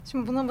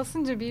Şimdi buna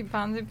basınca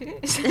bende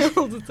bir şey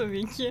oldu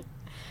tabii ki.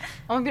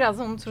 Ama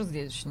birazdan unuturuz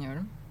diye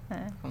düşünüyorum.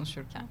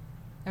 Konuşurken.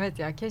 Evet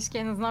ya, keşke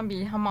en azından bir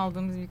ilham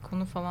aldığımız bir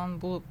konu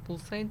falan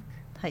bulsaydık.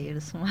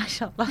 Hayırlısı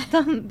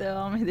maşallah'tan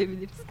devam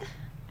edebiliriz.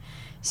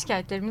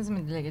 Şikayetlerimizi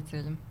mi dile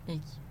getirelim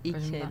ilk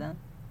bölümden? Şeyden.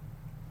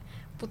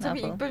 Bu tabii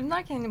ilk bölüm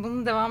derken hani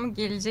bunun devamı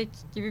gelecek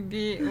gibi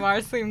bir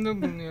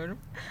varsayımda bulunuyorum.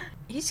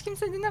 Hiç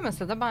kimse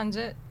dinlemese de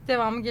bence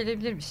devamı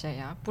gelebilir bir şey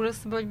ya.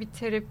 Burası böyle bir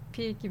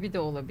terapi gibi de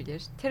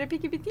olabilir. Terapi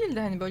gibi değil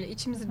de hani böyle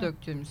içimizi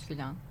döktüğümüz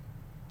filan.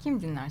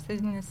 Kim dinlerse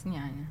dinlesin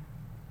yani.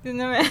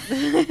 Dinleme.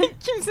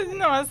 Kimse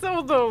dinlemezse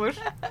o da olur.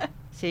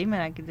 Şeyi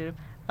merak ediyorum.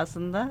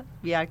 Aslında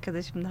bir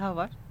arkadaşım daha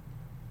var.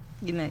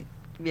 Yine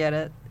bir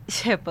ara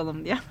şey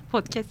yapalım diye.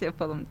 Podcast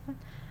yapalım diye.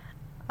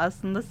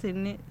 Aslında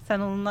sen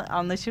onunla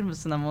anlaşır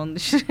mısın ama onu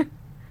düşün.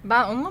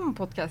 Ben onunla mı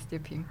podcast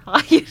yapayım?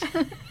 Hayır.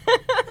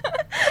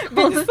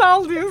 Beni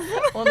sal diyorsun.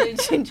 Onu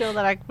üçüncü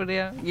olarak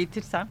buraya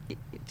getirsem.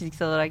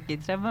 Fiziksel olarak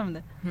getiremem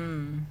de.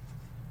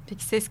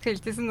 Peki ses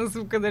kalitesi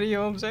nasıl bu kadar iyi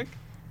olacak?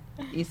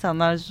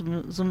 İnsanlar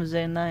Zoom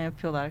üzerinden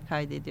yapıyorlar,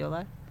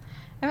 kaydediyorlar.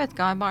 Evet,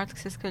 galiba artık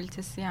ses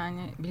kalitesi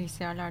yani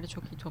bilgisayarlarda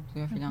çok iyi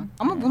topluyor falan.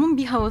 Ama bunun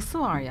bir havası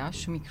var ya,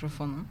 şu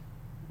mikrofonun.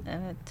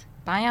 Evet.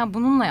 Ben ya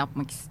bununla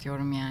yapmak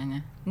istiyorum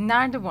yani.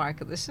 Nerede bu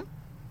arkadaşın?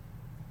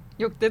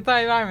 Yok,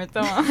 detay verme,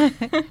 tamam.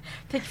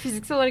 Peki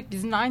fiziksel olarak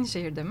bizimle aynı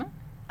şehirde mi?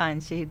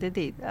 Aynı şehirde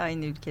değil,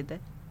 aynı ülkede.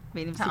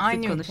 Benim sık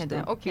aynı sık konuştuğum.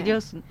 ülkede, okay.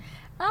 Biliyorsun.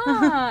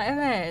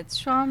 Evet,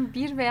 şu an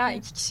 1 veya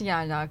 2 kişi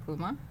geldi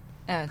aklıma.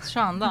 Evet,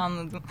 şu anda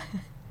anladım.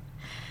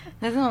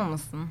 Neden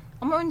olmasın?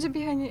 Ama önce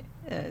bir hani...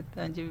 Evet,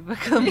 önce bir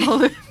bakalım ne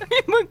oluyor.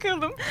 Bir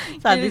bakalım.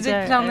 Sadece,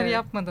 gelecek planları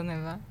yapmadan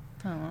evvel.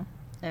 Tamam.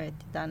 Evet,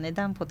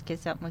 neden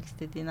podcast yapmak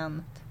istediğini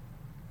anlat.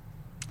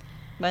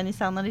 Ben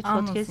insanlara hiç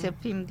podcast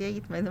yapayım diye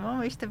gitmedim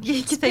ama işte bir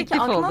iki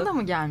teklif oldu. Aklına da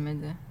mı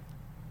gelmedi?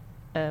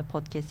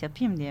 Podcast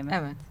yapayım diye mi?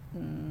 Evet.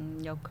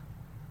 Yok.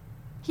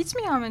 Hiç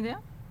mi gelmedi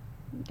ya?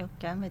 Yok,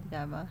 gelmedi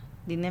galiba.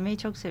 Dinlemeyi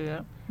çok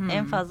seviyorum.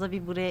 En fazla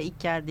bir buraya ilk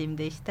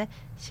geldiğimde işte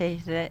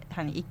şehre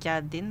hani ilk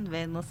geldin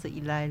ve nasıl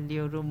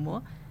ilerliyorum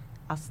mu?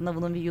 Aslında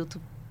bunun bir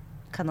YouTube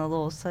kanalı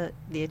olsa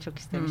diye çok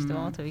istemiştim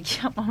ama tabii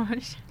ki yapmam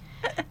öyle şey.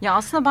 Ya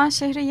aslında ben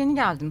şehre yeni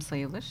geldim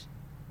sayılır.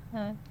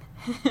 Evet.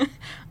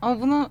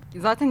 Ama bunu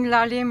zaten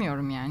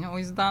ilerleyemiyorum yani. O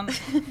yüzden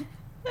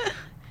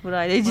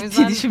burayla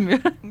ciddi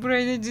düşünmüyorum.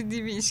 Burayla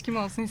ciddi bir ilişkim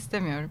olsun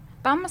istemiyorum.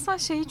 Ben mesela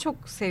şeyi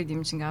çok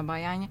sevdiğim için galiba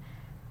yani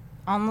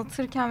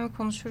anlatırken ve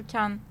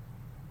konuşurken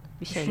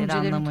bir şeyleri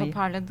anlamayı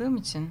toparladığım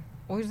için.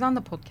 O yüzden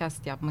de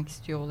podcast yapmak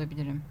istiyor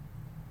olabilirim.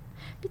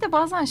 Bir de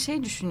bazen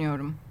şey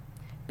düşünüyorum.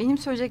 Benim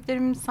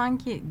söyleyeceklerim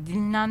sanki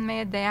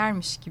dinlenmeye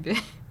değermiş gibi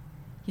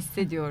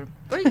hissediyorum.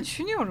 Öyle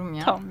düşünüyorum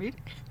ya. Tam bir.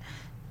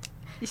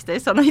 İşte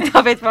sana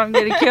hitap etmem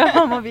gerekiyor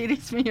ama bir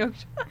ismi yok.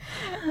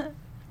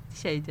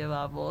 Şey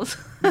cevabı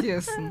olsun.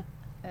 Diyorsun.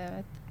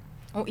 Evet.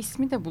 O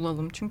ismi de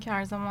bulalım çünkü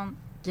her zaman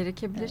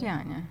gerekebilir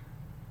yani.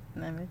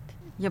 Evet.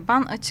 Ya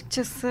ben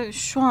açıkçası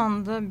şu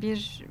anda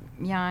bir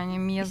yani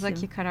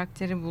Miyazaki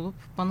karakteri bulup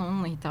bana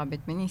onunla hitap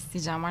etmeni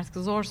isteyeceğim. Artık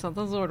zorsa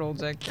da zor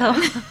olacak.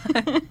 Tamam.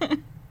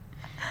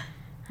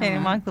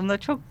 Benim aklımda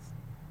çok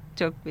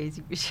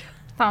basic bir şey.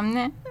 Tam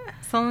ne?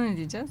 Sana ne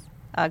diyeceğiz?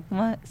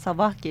 Aklıma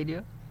Sabah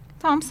geliyor.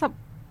 Tam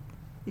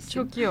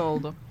çok iyi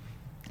oldu.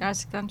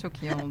 Gerçekten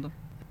çok iyi oldu.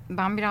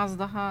 Ben biraz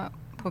daha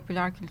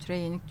popüler kültüre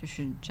yenik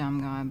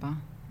düşeceğim galiba.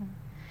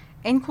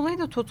 En kolayı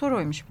da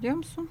Totoro'ymuş, biliyor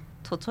musun?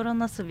 Totoro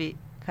nasıl bir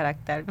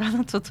karakter?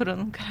 Bana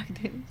Totoro'nun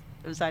karakteri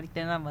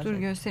özelliklerinden bahsedeyim.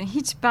 Dur göstereyim.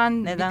 Hiç bir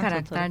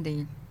karakter Totoro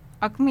değil.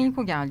 Aklıma ilk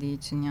o geldiği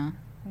için ya.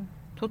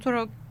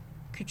 Totoro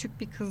küçük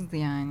bir kızdı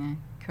yani.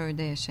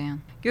 Köyde yaşayan.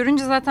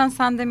 Görünce zaten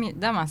sen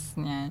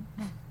demezsin yani.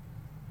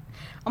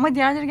 Ama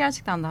diğerleri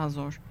gerçekten daha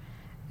zor.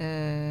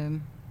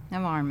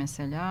 Ne var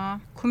mesela?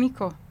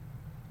 Kumiko.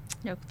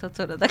 Yok,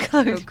 Totoro'da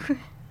kalıyor. Yok.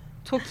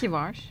 Toki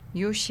var.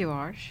 Yoshi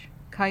var.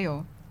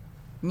 Kayo.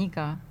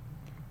 Niga.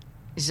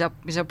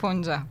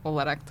 Japonca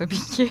olarak tabii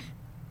ki.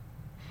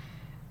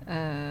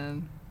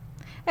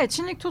 Evet,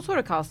 şimdilik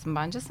Totoro kalsın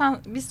bence.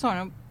 Biz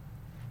sonra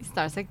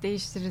istersek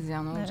değiştiririz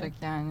yani, olacak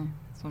yani.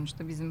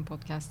 Sonuçta bizim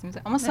podcast'imiz.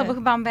 Ama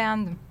Sabah'ı ben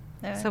beğendim.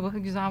 Evet. Sabah'ı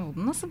güzel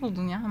buldum. Nasıl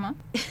buldun ya hemen?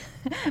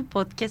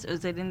 Podcast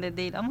özelinde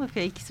değil ama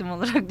fake isim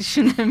olarak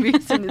düşündüğüm bir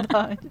isimdi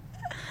daha önce.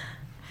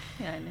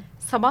 Yani.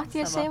 Sabah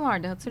diye şey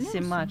vardı, hatırlıyor musun?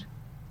 İsim var.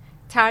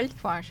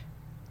 Terlik var.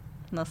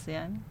 Nasıl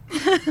yani?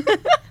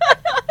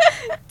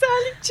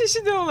 Terlik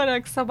çeşidi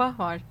olarak Sabah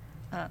var.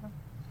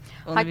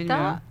 Onu hatta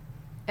bilmiyorum.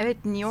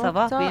 Evet, New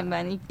York'ta. Sabah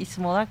ben ilk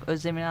isim olarak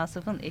Özdemir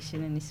Asaf'ın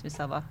eşinin ismi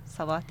Sabah.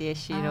 Sabah diye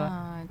şiiri var.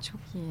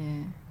 Çok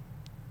iyi.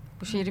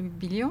 Bu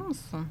şiiri biliyor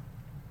musun?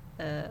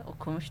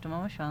 Okumuştum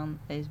ama şu an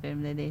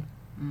ezberimde değil.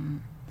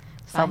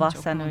 Sabah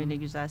sen öyle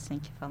güzelsin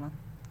ki falan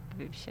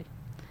gibi bir şey.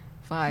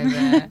 Vay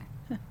be.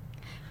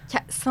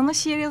 Sana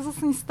şiir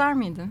yazılsın ister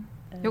miydin?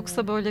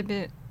 Yoksa böyle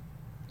bir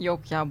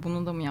yok ya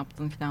bunu da mı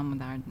yaptın falan mı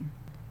derdin?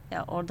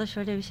 Ya orada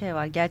şöyle bir şey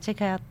var.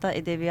 Gerçek hayatta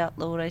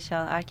edebiyatla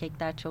uğraşan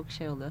erkekler çok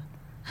şey oluyor.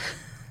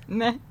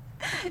 Ne?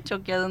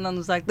 Çok yanından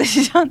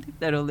uzaklaşacağın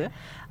tipler oluyor.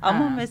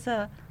 Ama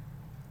mesela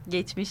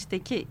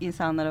geçmişteki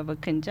insanlara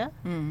bakınca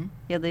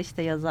ya da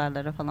işte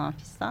yazarlara falan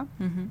fistan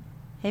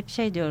hep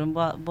şey diyorum,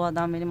 bu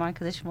adam benim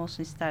arkadaşım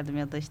olsun isterdim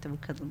ya da işte bu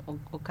kadın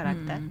o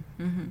karakter. Yani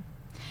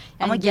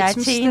ama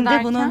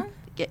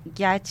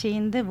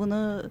gerçeğinde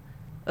bunu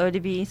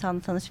öyle bir insanla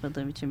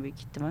tanışmadığım için büyük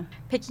ihtimal.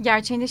 Peki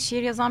gerçeğinde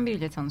şiir yazan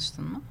biriyle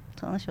tanıştın mı?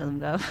 Tanışmadım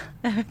galiba.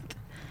 Evet.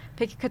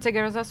 Peki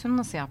kategorizasyonu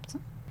nasıl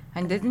yaptın?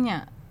 Hani dedin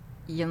ya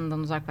yanından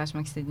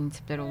uzaklaşmak istediğin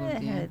tipler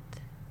olur diye. Evet.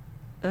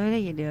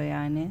 Öyle geliyor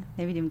yani.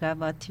 Ne bileyim,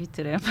 galiba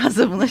Twitter'a en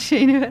fazla buna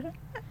şeyini ver.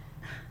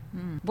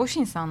 Boş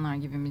insanlar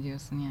gibi mi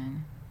diyorsun yani?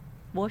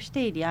 Boş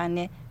değil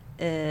yani.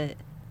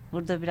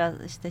 Burada biraz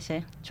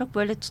işte çok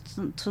böyle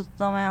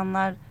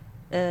tutunamayanlar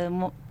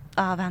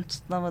ben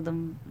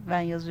tutunamadım, ben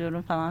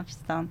yazıyorum falan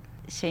fistan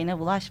şeyine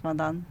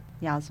bulaşmadan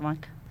yazmak.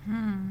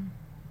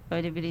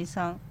 Öyle bir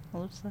insan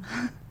olursa.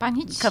 Ben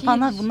hiç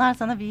kafanda bunlar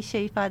sana bir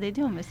şey ifade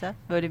ediyor mu mesela?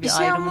 Böyle bir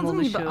ayrımın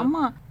oluşu. Gibi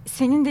ama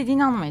senin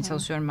dediğini anlamaya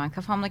çalışıyorum ben.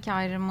 Kafamdaki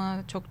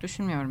ayrımı çok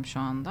düşünmüyorum şu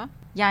anda.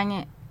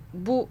 Yani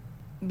bu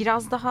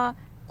biraz daha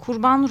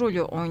kurban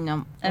rolü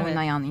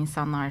oynayan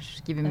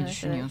insanlar gibi mi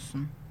düşünüyorsun?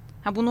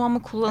 Evet. Ha, bunu ama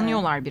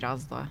kullanıyorlar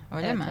biraz da.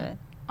 Öyle mi? Evet.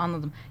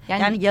 Anladım.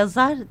 Yani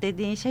yazar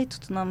dediğin şey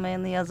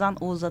tutunamayanı yazan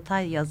Oğuz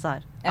Atay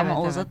yazar. Evet,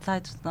 ama Oğuz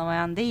Atay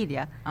tutunamayan değil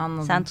ya.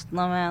 Anladım. Sen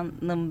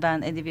tutunamayanım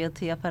ben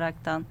edebiyatı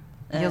yaparaktan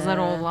yazar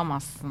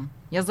olamazsın.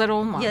 Yazar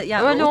olma.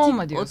 Öyle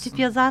olma diyorsun. O tip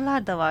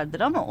yazarlar da vardır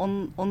ama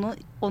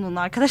onun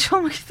arkadaş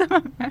olmak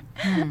istemem.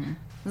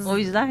 O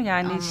yüzden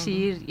yani anladım.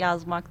 Şiir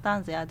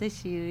yazmaktan ziyade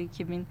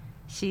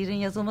şiirin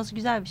yazılması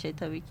güzel bir şey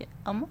tabii ki.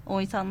 Ama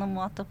o insanla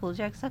muhatap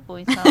olacaksak o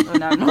insan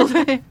önemli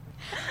oluyor.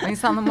 O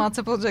insanla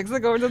muhatap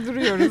olacaksak orada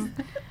duruyoruz.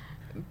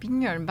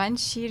 Bilmiyorum, ben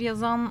şiir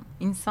yazan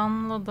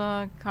insanla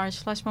da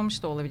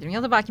karşılaşmamış da olabilirim.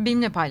 Ya da belki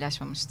benimle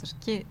paylaşmamıştır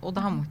ki o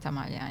daha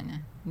muhtemel yani.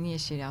 Niye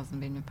şiir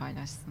yazdın benimle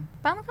paylaşsın?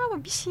 Ben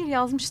galiba bir şiir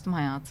yazmıştım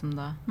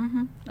hayatımda.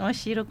 Ama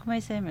şiir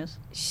okumayı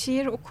sevmiyorsun.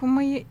 Şiir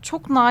okumayı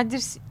çok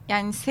nadir,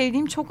 yani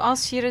sevdiğim çok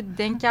az şiire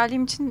denk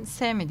geldiğim için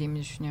sevmediğimi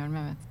düşünüyorum,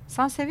 evet.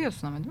 Sen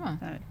seviyorsun ama değil mi?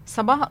 Evet.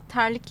 Sabah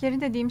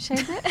terlikleri dediğim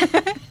şeyde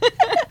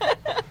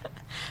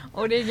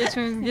oraya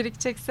geçmemiz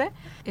gerekecekse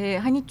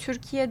hani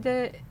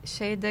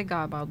Türkiye'de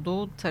galiba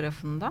doğu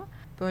tarafında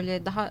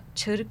böyle daha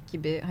çarık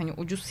gibi, hani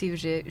ucu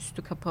sivri,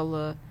 üstü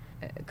kapalı,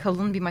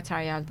 kalın bir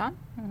materyalden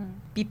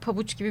bir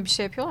pabuç gibi bir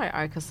şey yapıyorlar ya,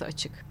 arkası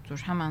açık.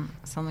 Dur hemen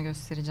sana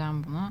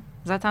göstereceğim bunu.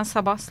 Zaten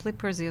Sabah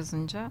slippers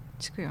yazınca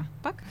çıkıyor.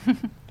 Bak.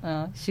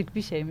 Şık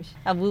bir şeymiş.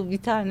 Bu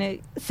bir tane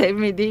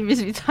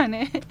sevmediğimiz bir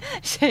tane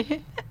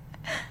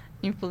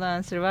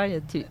influencer var ya,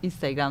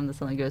 Instagram'da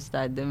sana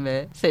gösterdim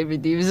ve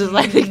sevmediğimiz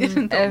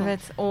özelliklerinde.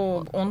 Evet,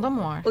 onda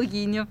mı var? O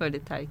giyiniyor böyle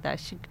terlikler,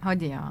 şık.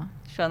 Hadi ya.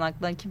 Şu an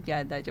aklına kim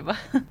geldi acaba?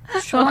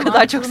 Şu o an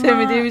kadar çok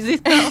sevmediğimiz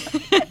insan.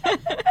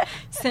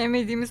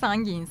 Sevmediğimiz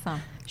hangi insan?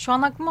 Şu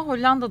an aklıma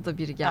Hollanda'da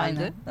biri geldi.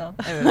 Aynen. Tamam.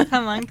 Evet,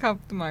 hemen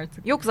kaptım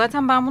artık. Yok,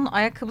 zaten ben bunun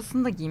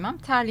ayakkabısını da giymem,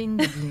 terliğini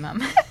de giymem.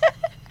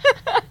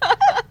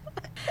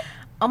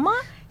 Ama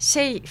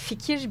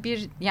fikir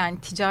bir, yani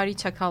ticari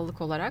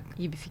çakallık olarak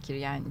iyi bir fikir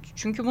yani.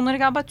 Çünkü bunları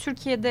galiba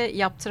Türkiye'de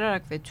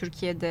yaptırarak ve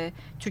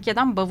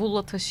Türkiye'den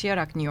bavulla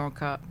taşıyarak New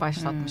York'a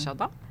başlatmış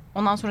adam.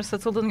 Ondan sonra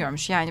satıldığını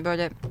görmüş. Yani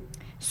böyle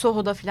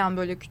Soho'da falan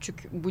böyle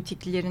küçük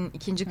butiklerin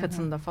ikinci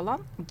katında falan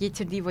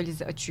getirdiği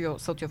valizi açıyor,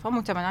 satıyor falan.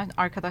 Muhtemelen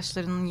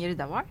arkadaşlarının yeri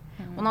de var.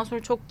 Ondan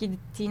sonra çok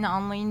gittiğini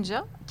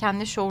anlayınca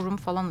kendi showroom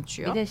falan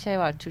açıyor. Bir de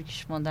var,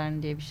 Turkish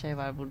Modern diye bir şey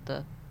var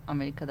burada.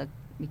 Amerika'da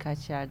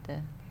birkaç yerde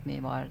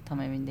mi var,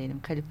 tam emin değilim.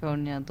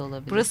 Kaliforniya'da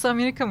olabilir. Burası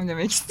Amerika mı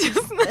demek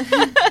istiyorsun?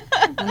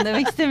 Bunu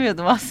demek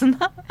istemiyordum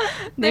aslında.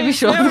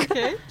 Demiş olduk.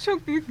 Okay.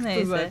 Çok büyük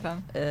kısmı zaten.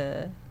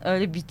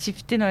 Öyle bir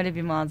çiftin öyle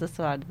bir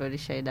mağazası vardı, böyle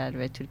şeyler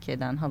ve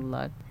Türkiye'den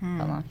halılar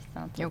falan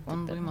filan. Yok,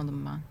 onu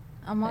duymadım ben.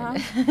 Ama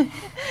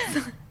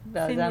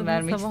bazen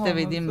vermek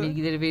istemediğim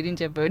bilgileri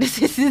verince böyle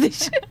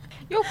sessizleşiyor.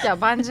 Yok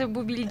ya, bence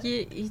bu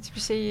bilgi hiçbir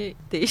şeyi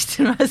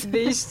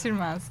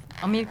değiştirmez.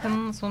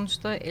 Amerika'nın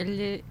sonuçta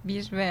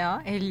 51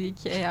 veya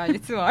 52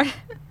 eyaleti var.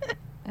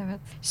 Evet.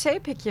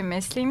 Peki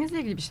mesleğimizle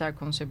ilgili bir şeyler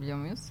konuşabiliyor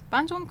muyuz?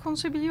 Bence onu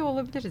konuşabiliyor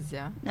olabiliriz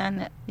ya.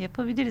 Yani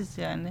yapabiliriz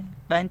yani.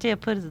 Bence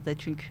yaparız da,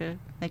 çünkü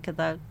ne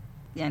kadar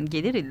yani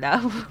gelir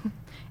illa bu.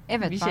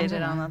 Evet, bir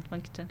şeyler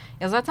anlatmak için.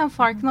 Ya zaten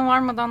farkına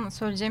varmadan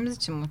söyleyeceğimiz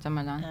için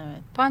muhtemelen.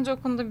 Evet. Bence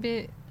o konuda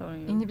bir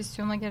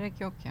inhibisyona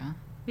gerek yok ya.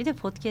 Bir de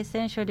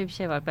podcastlerin şöyle bir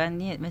şey var. Ben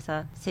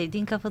mesela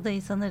sevdiğin kafada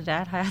insanı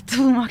real hayatta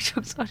bulmak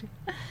çok zor.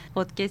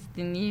 Podcast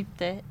dinleyip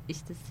de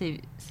işte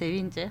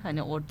sevince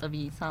hani orada bir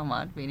insan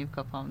var benim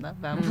kafamda.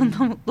 Ben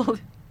bundan mutlu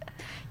oluyorum.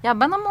 Ya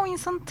ben ama o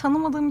insanı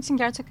tanımadığım için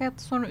gerçek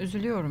hayatta sonra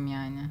üzülüyorum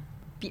yani.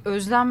 Bir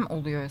özlem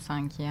oluyor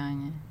sanki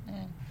yani.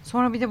 Evet.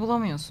 Sonra bir de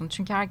bulamıyorsun.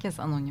 Çünkü herkes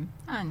anonim.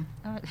 Yani.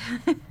 Evet.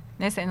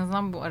 Neyse, en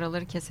azından bu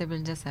araları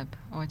kesebileceğiz hep.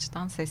 O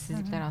açıdan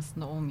sessizlikler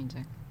aslında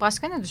olmayacak.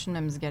 Başka ne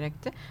düşünmemiz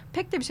gerekti?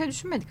 Pek de bir şey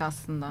düşünmedik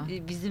aslında.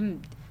 Bizim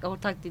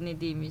ortak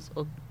dinlediğimiz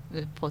o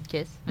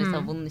podcast.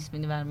 Mesela bunun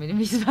ismini vermeli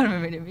miyiz,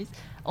 vermemeli miyiz?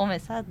 O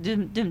mesela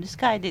dümdüz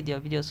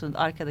kaydediyor, biliyorsun.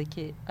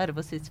 Arkadaki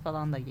araba sesi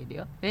falan da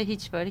geliyor. Ve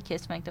hiç böyle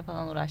kesmekle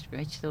falan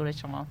uğraşmıyor. Hiç de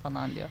uğraşamam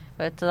falan diyor.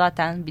 Böyle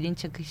zaten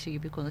bilinç akışı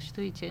gibi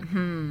konuştuğu için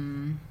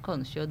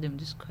konuşuyor,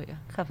 dümdüz koyuyor.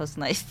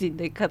 Kafasına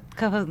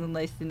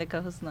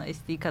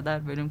estiği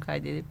kadar bölüm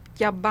kaydedip.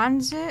 Ya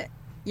bence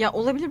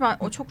olabilir,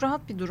 o çok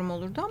rahat bir durum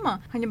olurdu ama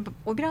hani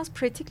o biraz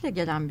pratikle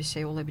gelen bir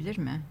şey olabilir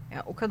mi?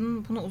 Ya o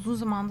kadın bunu uzun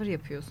zamandır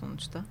yapıyor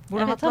sonuçta. Bu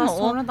Evet, rahatlığa ama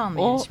sonradan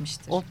mı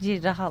erişmiştir? O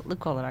bir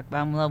rahatlık olarak,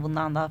 ben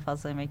bundan daha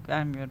fazla emek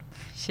vermiyorum.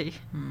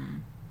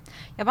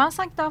 Ya ben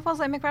sanki daha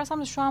fazla emek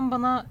versem de şu an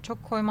bana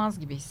çok koymaz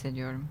gibi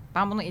hissediyorum.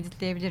 Ben bunu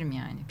editleyebilirim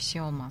yani. Bir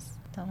şey olmaz.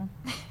 Tamam.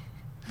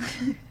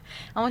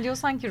 Ama diyor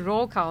sanki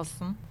raw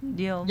kalsın.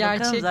 Diyor.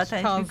 Gerçek bakalım,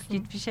 zaten kalsın.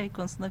 hiçbir şey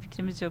konusunda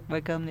fikrimiz yok.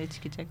 Bakalım ne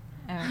çıkacak.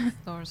 Evet,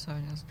 doğru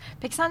söylüyorsun.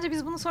 Peki sence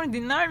biz bunu sonra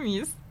dinler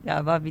miyiz?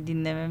 Galiba bir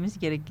dinlememiz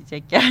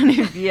gerekecek yani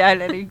bir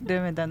yerlere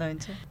yüklemeden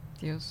önce.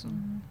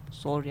 Diyorsun.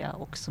 Zor ya,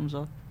 o kısım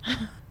zor.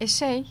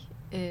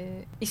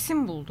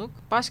 İsim bulduk.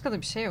 Başka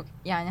da bir şey yok.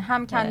 Yani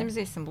hem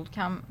kendimize isim bulduk,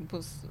 hem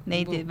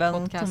neydi? Bu ben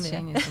podcast unuttum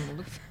şeyine isim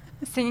bulduk.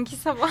 Seninki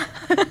Sabah.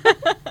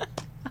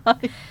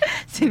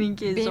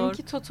 Seninki zor.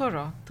 Benimki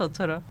Totoro.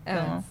 Totoro.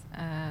 Evet. Tamam.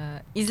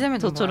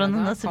 İzlemedim Totoro'nun bu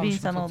arada. nasıl bir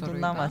insan Totoro'yu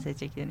olduğundan da.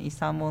 bahsedecek. Yani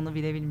insan mı, onu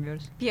bile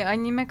bilmiyoruz. Bir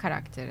anime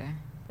karakteri.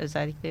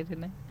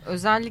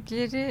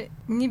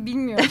 Özelliklerini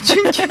bilmiyorum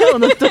çünkü.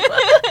 unuttum.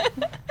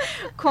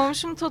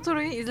 Komşum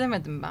Totoro'yu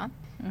izlemedim ben.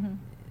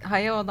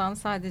 Hayao'dan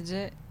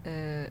sadece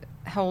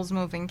Howl's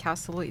Moving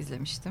Castle'ı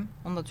izlemiştim.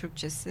 Onun da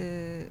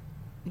Türkçesi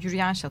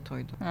Yürüyen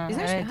Şato'ydu.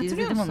 Evet,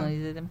 izledim onu,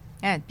 izledim.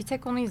 Evet, bir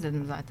tek onu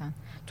izledim zaten.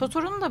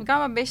 Totoro'nun da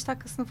galiba 5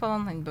 dakikasını falan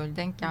hani böyle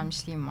denk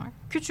gelmişliğim var.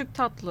 Küçük,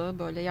 tatlı,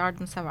 böyle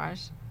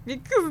yardımsever bir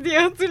kız diye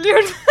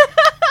hatırlıyorum.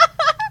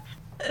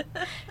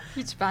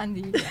 Hiç ben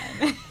değil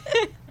yani.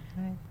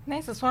 Evet.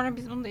 Neyse, sonra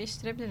biz bunu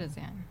değiştirebiliriz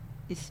yani.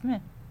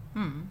 İsmi?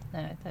 Hı.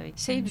 Evet,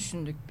 tabii.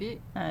 Düşündük bir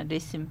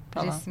resim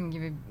falan. Resim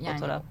gibi yani,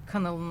 fotoğraf.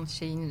 Kanalın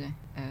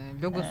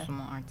logosu Evet.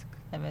 mu artık?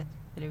 Evet,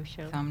 öyle bir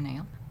şey oldu. Thumbnail.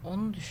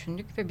 Onu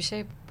düşündük ve bir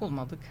şey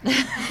bulmadık.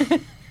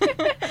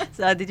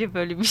 Sadece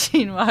böyle bir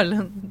şeyin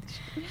varlığını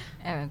düşündük.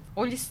 Evet,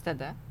 o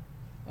listede.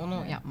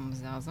 Onu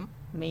yapmamız lazım.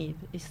 Mail,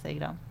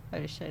 Instagram,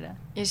 öyle şeyler.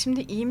 Ya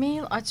şimdi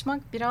e-mail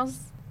açmak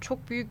biraz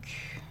çok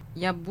büyük.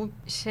 Ya bu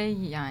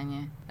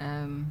yani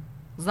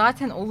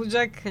zaten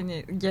olacak,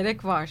 hani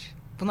gerek var.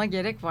 Buna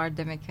gerek var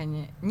demek,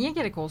 hani niye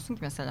gerek olsun ki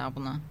mesela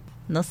buna?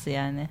 Nasıl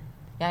yani?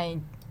 Yani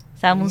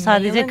sen bunu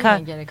sadece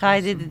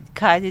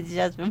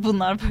kaydedeceğiz ve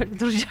bunlar böyle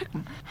duracak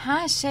mı?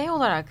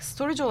 Olarak,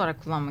 storage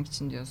olarak kullanmak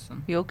için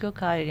diyorsun.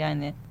 Yok, hayır,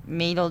 yani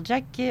mail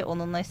olacak ki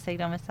onunla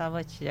Instagram hesabı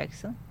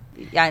açacaksın.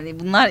 Yani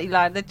bunlar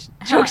ileride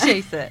çok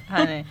şeyse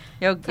hani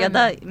yok ya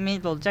da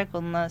mail olacak,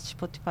 onunla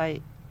Spotify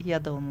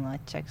ya da onunla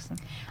açacaksın.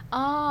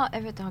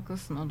 Evet,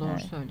 haklısın, o doğru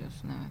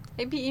söylüyorsun,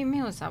 evet. Bir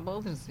e-mail hesabı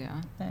alırız ya.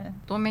 Evet.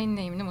 Domain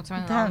name'ini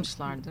muhtemelen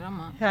almışlardır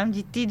ama. Hem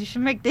ciddi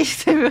düşünmek de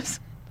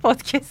istemiyorsun.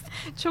 Podcast.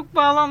 Çok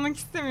bağlanmak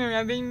istemiyorum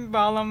ya. Benim bir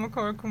bağlanma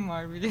korkum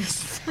var,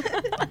 biliyorsun.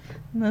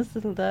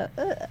 Nasıl da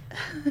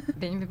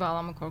benim bir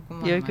bağlanma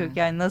korkum var. Yok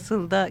yani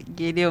nasıl da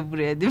geliyor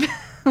buraya, değil mi?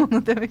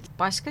 Onu demek.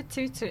 Başka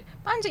Twitter.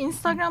 Bence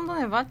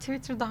Instagram'dan evvel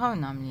Twitter daha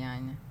önemli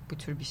yani bu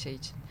tür bir şey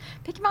için.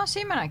 Peki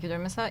ben merak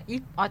ediyorum. Mesela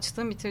ilk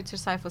açtığım bir Twitter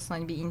sayfasını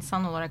hani bir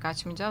insan olarak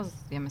açmayacağız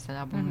ya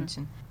mesela bunun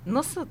için.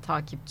 Nasıl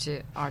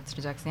takipçi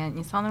artıracaksın? Yani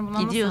insanların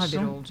bundan nasıl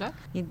haberi olacak?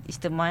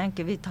 İşte manyak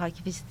gibi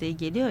takip isteği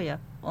geliyor ya.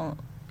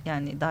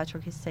 Yani daha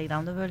çok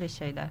Instagram'da böyle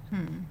şeyler.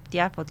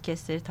 Diğer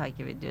podcastleri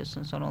takip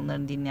ediyorsun. Sonra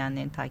onların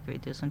dinleyenlerini takip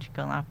ediyorsun.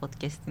 Çünkü onlar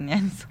podcast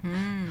dinleyen insan.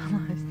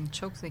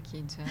 Çok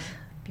zekice.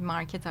 Bir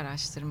market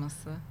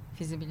araştırması.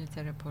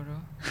 Fizibilite raporu.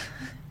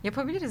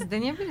 Yapabiliriz,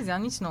 deneyebiliriz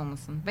yani, niçin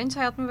olmasın? Ben hiç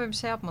hayatımda böyle bir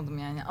şey yapmadım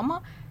yani.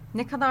 Ama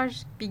ne kadar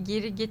bir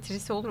geri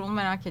getirisi olur onu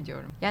merak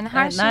ediyorum. Yani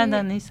her şeyi...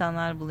 Nereden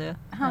insanlar buluyor?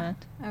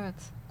 Evet.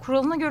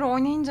 Kuralına göre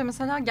oynayınca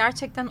mesela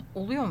gerçekten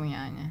oluyor mu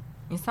yani?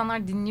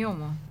 İnsanlar dinliyor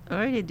mu?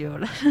 Öyle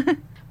diyorlar.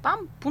 Ben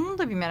bunun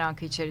da bir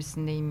merakı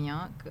içerisindeyim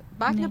ya.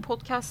 Belki de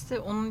podcast'i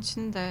onun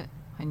için de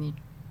hani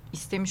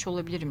istemiş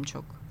olabilirim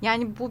çok.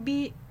 Yani bu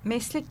bir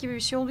meslek gibi bir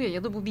şey oluyor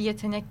ya da bu bir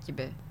yetenek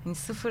gibi. Hani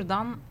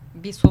sıfırdan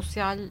bir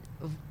sosyal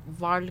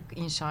varlık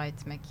inşa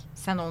etmek,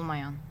 sen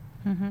olmayan.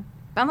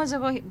 Ben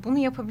acaba bunu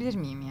yapabilir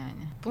miyim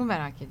yani? Bunu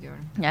merak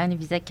ediyorum. Yani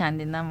bize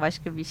kendinden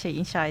başka bir şey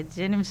inşa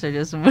edeceğini mi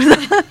söylüyorsun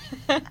burada?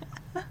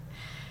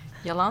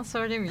 Yalan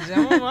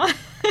söylemeyeceğim ama.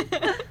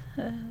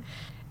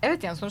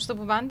 Evet, yani sonuçta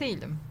bu ben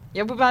değilim.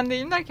 Ya bu ben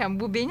değilim derken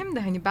bu benim de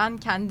hani ben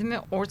kendimi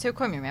ortaya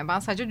koymuyorum. Yani ben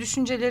sadece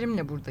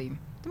düşüncelerimle buradayım.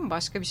 Değil mi?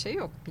 Başka bir şey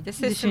yok. Bir de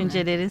sesimle.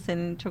 Düşünceleri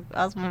senin çok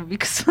az mı bir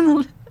kısmın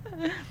oluyor?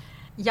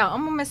 Ya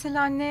ama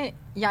mesela ne?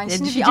 Yani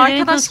şimdi bir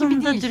arkadaş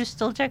gibi değil.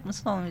 Dürüst olacak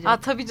mısın,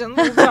 olmayacak? Tabii canım,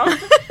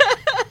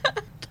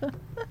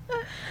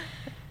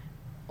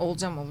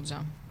 olacağım.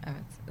 olacağım.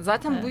 Evet.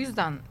 Zaten bu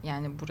yüzden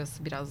yani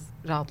burası biraz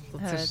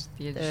rahatlatır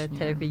diye düşünüyorum. Evet,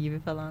 terapi gibi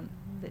falan.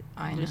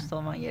 Aynen. Dürüst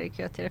olman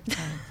gerekiyor terapide.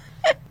 Evet.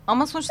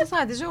 Ama sonuçta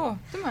sadece o,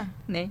 değil mi?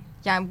 Ne?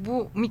 Yani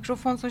bu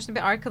mikrofon sonuçta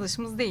bir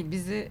arkadaşımız değil.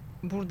 Bizi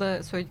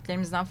burada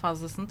söylediklerimizden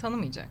fazlasını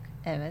tanımayacak.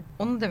 Evet.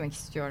 Onu demek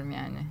istiyorum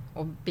yani.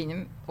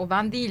 O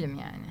ben değilim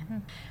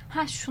yani.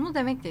 Şunu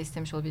demek de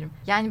istemiş olabilirim.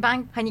 Yani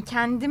ben hani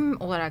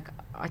kendim olarak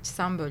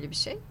açsam böyle bir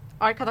şey,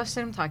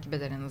 arkadaşlarım takip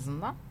eder en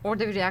azından.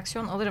 Orada bir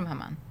reaksiyon alırım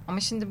hemen. Ama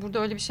şimdi burada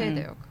öyle bir şey de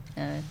yok.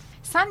 Evet.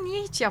 Sen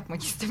niye hiç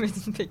yapmak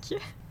istemedin peki?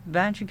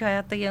 Ben çünkü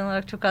hayatta genel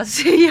olarak çok az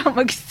şey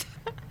yapmak istiyorum.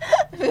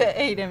 Ve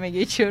eyleme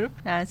geçiyorum.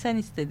 Yani sen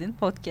istedin.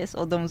 Podcast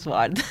odamız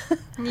vardı.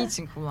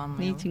 Niçin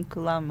kullanmayalım? Niçin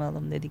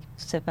kullanmayalım dedik.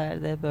 Bu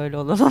sefer de böyle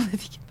olalım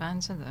dedik.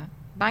 Bence de.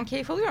 Ben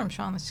keyif alıyorum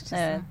şu an açıkçası.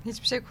 Evet.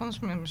 Hiçbir şey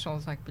konuşmuyormuş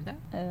olsak bile.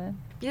 Evet.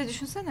 Bir de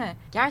düşünsene,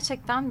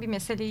 gerçekten bir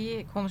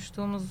meseleyi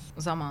konuştuğumuz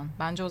zaman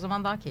bence o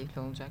zaman daha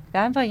keyifli olacak.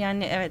 Galiba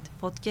yani evet,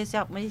 podcast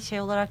yapmayı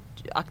şey olarak,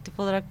 aktif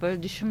olarak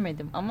böyle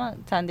düşünmedim ama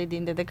sen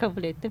dediğinde de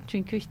kabul ettim.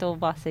 Çünkü işte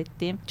o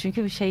bahsettiğim,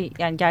 çünkü bir şey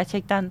yani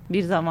gerçekten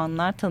bir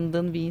zamanlar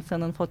tanıdığın bir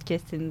insanın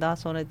podcastini daha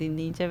sonra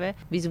dinleyince ve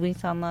biz bu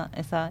insanla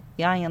mesela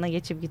yan yana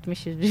geçip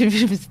gitmişiz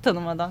birbirimizi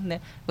tanımadan, ne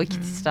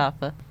vakit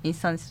israfı,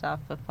 insan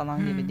israfı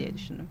falan gibi diye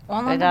düşündüm. O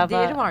anlamda bir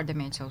değeri var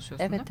demeye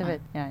çalışıyorsun, evet, değil mi?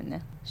 Evet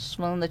yani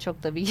susmanın da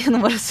çok da bir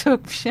numarası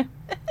yokmuş ya.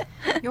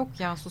 Yok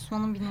ya,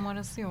 susmanın bir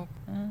numarası yok.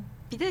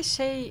 Bir de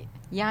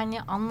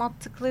yani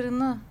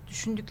anlattıklarını,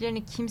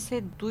 düşündüklerini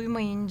kimse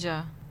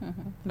duymayınca.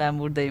 Ben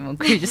buradayım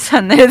okuyucu,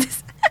 sen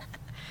neredesin?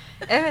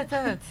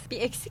 Evet.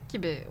 Bir eksik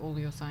gibi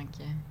oluyor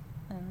sanki.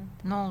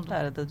 Evet. Ne oldu?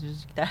 Arada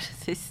düzlükler,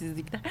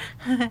 sessizlikler.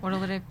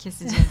 Oraları hep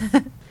keseceğiz.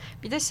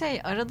 Bir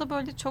de arada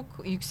böyle çok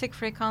yüksek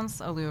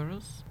frekans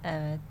alıyoruz.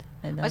 Evet.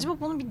 Neden? Acaba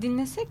bunu bir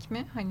dinlesek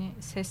mi? Hani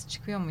ses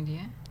çıkıyor mu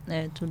diye.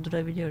 Evet,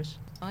 durdurabiliyoruz.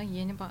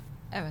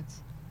 Evet.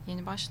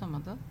 Yeni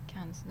başlamadı.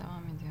 Kendisi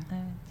devam ediyor.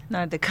 Evet.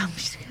 Nerede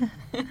kalmıştık?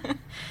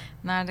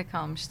 Nerede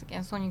kalmıştık?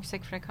 En son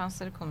yüksek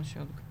frekansları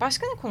konuşuyorduk.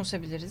 Başka ne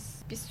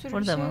konuşabiliriz? Bir sürü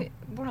Burada şey mı?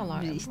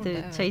 buralarda. İşte burada,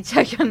 evet. Çay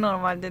içerken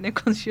normalde ne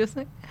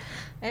konuşuyorsak.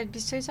 Evet,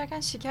 biz çay içerken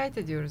şikayet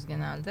ediyoruz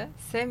genelde.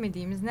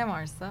 Sevmediğimiz ne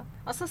varsa.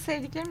 Aslında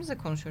sevdiklerimizle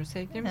konuşuyoruz.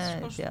 Sevdiklerimiz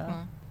hiç konuştuk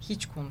mu?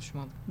 Hiç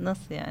konuşmadık.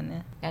 Nasıl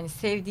yani? Yani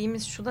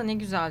sevdiğimiz şu da ne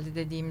güzeldi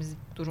dediğimiz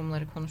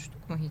durumları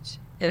konuştuk mu hiç?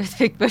 Evet,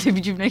 pek böyle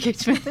bir cümle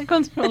geçmedi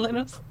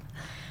konuşmalarımız.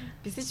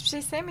 Biz hiçbir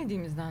şey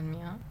sevmediğimizden mi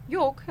ya?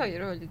 Yok,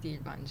 hayır, öyle değil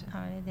bence.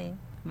 Öyle değil.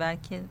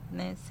 Belki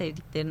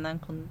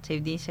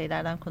sevdiğin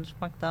şeylerden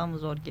konuşmak daha mı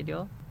zor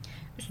geliyor?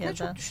 Üstüne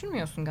çok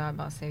düşünmüyorsun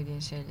galiba sevdiğin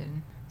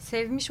şeylerin.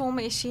 Sevmiş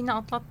olma eşiğini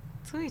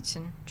atlattığı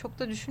için çok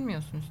da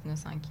düşünmüyorsun üstüne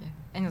sanki.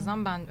 En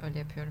azından ben öyle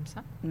yapıyorum,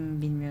 sen.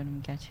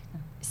 Bilmiyorum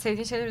gerçekten.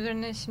 Sevdiğin şeyler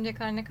üzerine şimdiye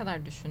kadar ne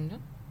kadar düşündün?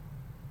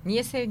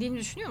 Niye sevdiğini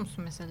düşünüyor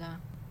musun mesela?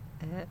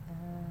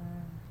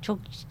 Çok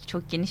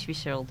çok geniş bir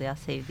şey oldu ya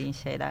sevdiğin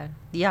şeyler.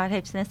 Diğer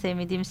hepsine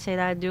sevmediğimiz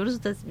şeyler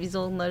diyoruz da biz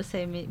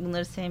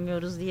bunları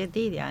sevmiyoruz diye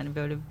değil yani,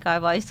 böyle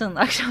galiba insanın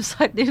akşam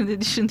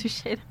saatlerinde düşündüğü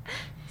şeyler,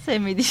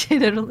 sevmediği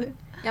şeyler oluyor.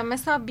 Ya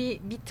mesela bir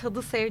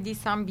tadı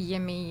sevdiysen, bir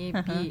yemeği,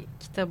 bir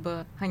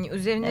kitabı, hani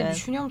üzerinde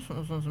düşünüyor musun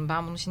uzun uzun?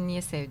 Ben bunu şimdi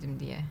niye sevdim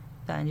diye.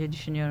 Bence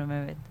düşünüyorum,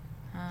 evet.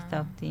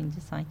 Kitap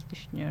deyince sanki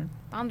düşünüyorum.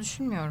 Ben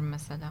düşünmüyorum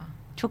mesela.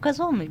 Çok az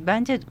olmuyor.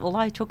 Bence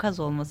olay çok az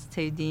olması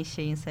sevdiğin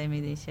şeyin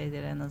sevmediğin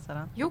şeylere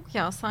nazaran. Yok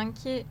ya,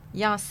 sanki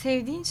ya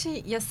sevdiğin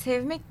şey, ya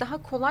sevmek daha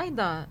kolay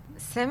da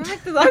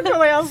sevmemek de daha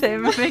kolay aslında.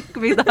 Sevmemek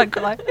mi daha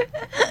kolay?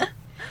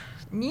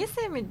 Niye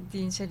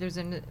sevmediğin şeyler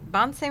üzerine?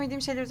 Ben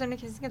sevmediğim şeyler üzerine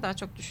kesinlikle daha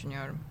çok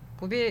düşünüyorum.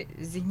 Bu bir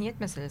zihniyet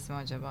meselesi mi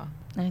acaba?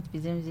 Evet,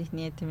 bizim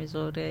zihniyetimiz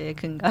oraya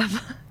yakın galiba.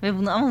 Ve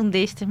bunu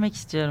değiştirmek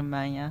istiyorum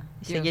ben ya.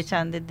 İşte diyorsun.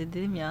 Geçen de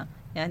dedim ya,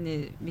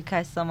 yani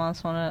birkaç zaman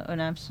sonra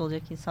önemsiz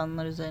olacak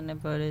insanlar üzerine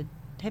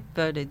hep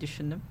böyle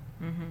düşündüm.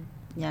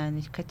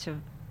 Yani kaçı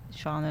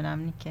şu an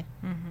önemli ki?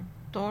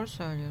 Doğru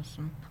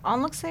söylüyorsun.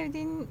 Anlık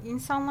sevdiğin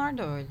insanlar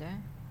da öyle.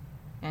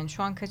 Yani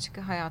şu an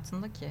kaçı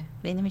hayatında ki?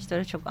 Benim hiç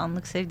öyle çok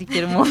anlık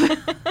sevdiklerim oluyor.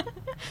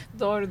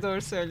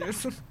 Doğru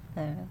söylüyorsun.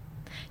 Evet.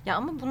 Ya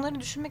ama bunları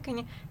düşünmek,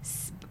 hani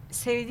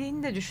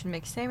sevdiğini de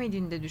düşünmek,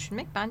 sevmediğini de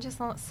düşünmek bence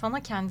sana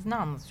kendini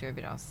anlatıyor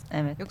biraz.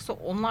 Evet. Yoksa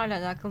onlarla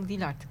alakalı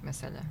değil artık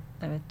mesele.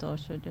 Evet, doğru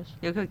söylüyorsun.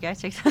 Yok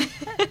gerçekten.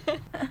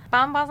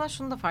 Ben bazen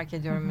şunu da fark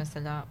ediyorum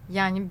mesela.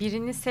 Yani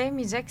birini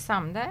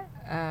sevmeyeceksem de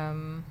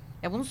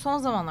ya bunu son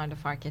zamanlarda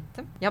fark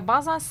ettim. Ya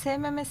bazen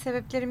sevmeme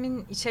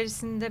sebeplerimin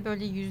içerisinde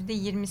böyle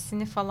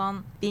 %20'sini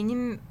falan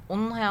benim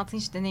onun hayatını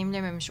hiç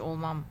deneyimlememiş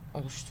olmam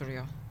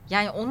oluşturuyor.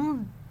 Yani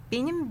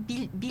benim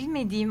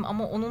bilmediğim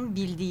ama onun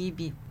bildiği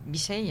bir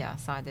şey ya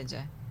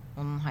sadece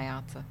onun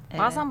hayatı. Evet.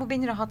 Bazen bu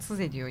beni rahatsız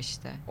ediyor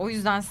işte. O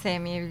yüzden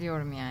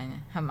sevmeyebiliyorum yani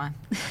hemen.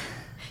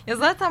 Ya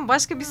zaten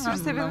başka bir sürü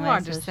sebebi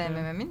vardır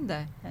sevmememin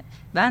de.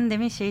 Ben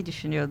demin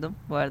düşünüyordum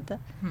bu arada.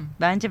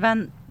 Bence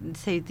ben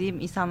sevdiğim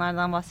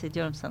insanlardan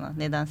bahsediyorum sana.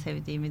 Neden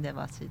sevdiğimi de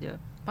bahsediyorum.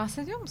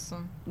 Bahsediyor musun?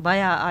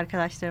 Bayağı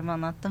arkadaşlarıma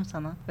anlattım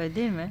sana. Öyle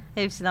değil mi?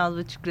 Hepsini az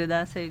buçuk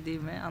neden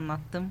sevdiğimi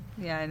anlattım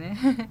yani.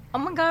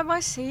 Ama galiba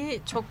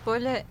çok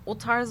böyle o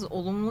tarz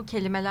olumlu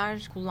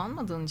kelimeler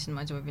kullanmadığın için mi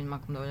acaba benim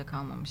aklımda öyle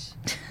kalmamış?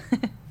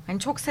 Hani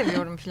çok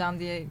seviyorum falan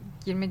diye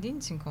girmediğin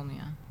için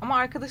konuya. Ama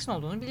arkadaşın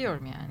olduğunu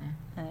biliyorum yani.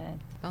 Evet.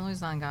 Ben o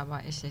yüzden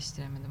galiba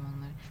eşleştiremedim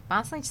onları.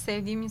 Ben sana hiç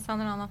sevdiğim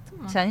insanları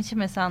anlattım mı? Sen hiç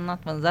mesela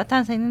anlatmadın.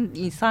 Zaten senin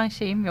insan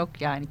şeyim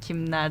yok yani.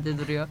 Kim nerede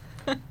duruyor?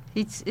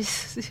 Hiç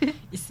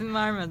isim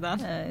vermeden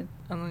evet.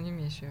 anonim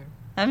yaşıyorum.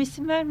 Hem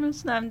isim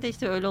vermiyorsun hem de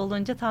işte öyle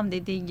olunca tam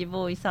dediğin gibi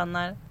o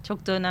insanlar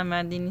çok da önem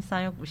verdiğin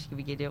insan yokmuş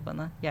gibi geliyor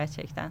bana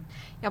gerçekten.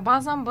 Ya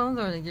bazen bana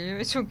da öyle geliyor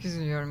ve çok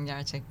üzülüyorum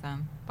gerçekten.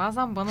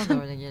 Bazen bana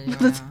da öyle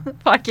geliyor ya.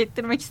 Fark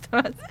ettirmek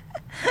istemez.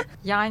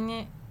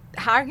 Yani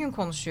her gün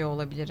konuşuyor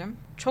olabilirim.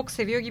 Çok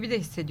seviyor gibi de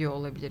hissediyor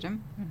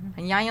olabilirim.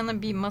 Hani yan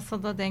yana bir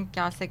masada denk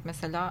gelsek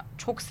mesela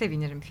çok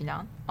sevinirim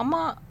filan.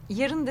 Ama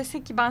yarın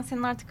desek ki ben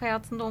senin artık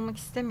hayatında olmak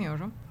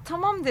istemiyorum.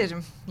 Tamam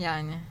derim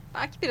yani.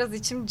 Belki biraz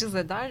içim cız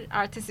eder.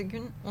 Ertesi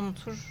gün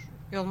unutur,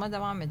 yoluma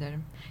devam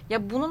ederim.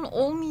 Ya bunun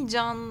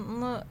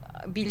olmayacağını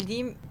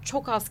bildiğim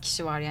çok az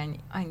kişi var yani.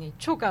 Hani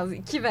çok az,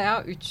 2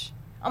 veya 3.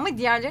 Ama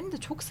diğerlerini de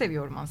çok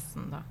seviyorum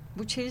aslında.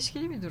 Bu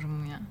çelişkili bir durum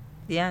mu ya?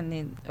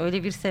 Yani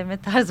öyle bir sevme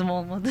tarzım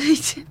olmadığı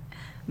için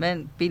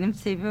benim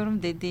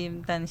seviyorum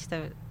dediğimden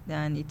işte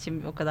yani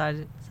içim o kadar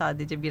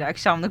sadece bir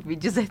akşamlık bir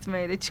cız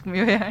etmeyle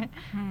çıkmıyor yani.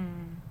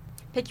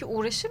 Peki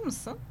uğraşır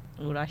mısın?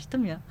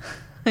 Uğraştım ya.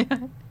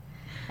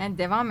 Yani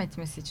devam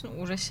etmesi için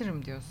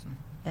uğraşırım diyorsun.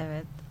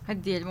 Evet.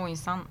 Hadi diyelim o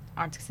insan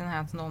artık senin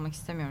hayatında olmak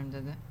istemiyorum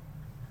dedi.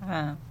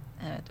 Ha,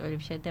 evet öyle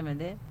bir şey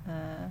demedi.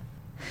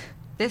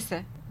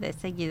 Dese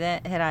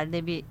yine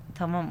herhalde bir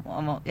tamam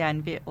ama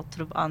yani bir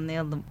oturup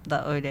anlayalım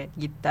da öyle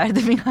git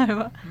derdim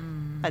galiba.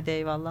 Hadi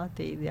eyvallah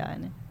değil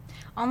yani.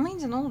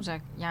 Anlayınca ne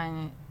olacak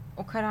yani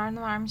o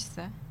kararını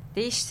vermişse?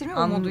 Değiştirme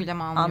umuduyla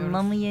mı anlıyoruz?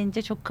 Anlamı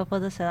yiyince çok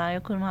kafada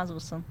senaryo kurmaz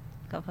mısın?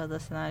 Kafada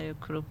senaryo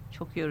kurup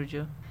çok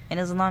yorucu. En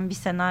azından bir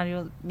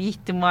senaryo, bir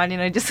ihtimalin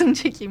acısını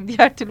çekeyim.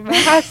 Diğer türlü ben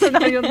her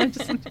senaryonun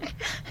acısını çekeyim.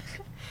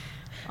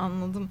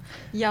 Anladım.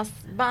 Ya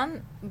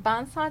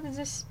ben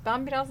sadece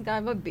biraz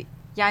galiba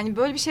yani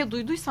böyle bir şey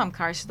duyduysam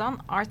karşıdan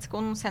artık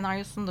onun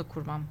senaryosunu da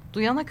kurmam.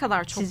 Duyana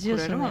kadar çok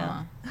Çiziyorsun kurarım ya.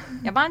 ama.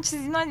 Ya ben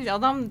çizdiğimden değil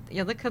adam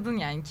ya da kadın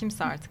yani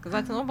kimse artık.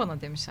 Zaten o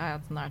bana demiş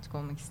hayatında artık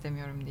olmak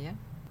istemiyorum diye.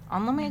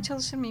 Anlamaya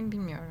çalışır mıyım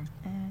bilmiyorum.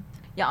 Evet.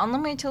 Ya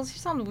anlamaya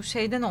çalışırsam da bu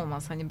şeyden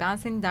olmaz. Hani ben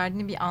senin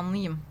derdini bir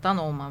anlayayımdan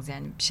olmaz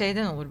yani. Bir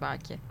şeyden olur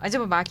belki.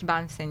 Acaba belki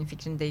ben senin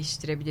fikrini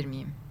değiştirebilir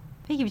miyim?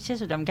 Peki bir şey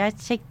soracağım.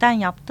 Gerçekten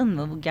yaptın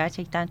mı? Bu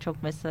gerçekten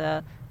çok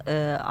mesela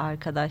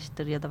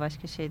arkadaştır ya da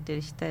başka şeydir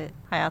işte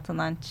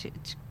hayatından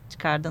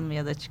çıkardın mı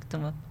ya da çıktı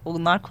mı?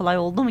 Bunlar kolay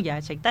oldu mu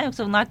gerçekten?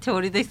 Yoksa bunlar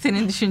teoride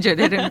senin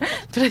düşüncelerin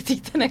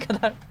pratikte ne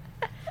kadar?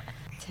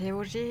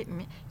 Teori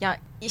mi? Ya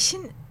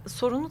işin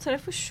sorunlu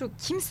tarafı şu.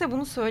 Kimse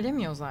bunu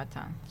söylemiyor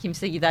zaten.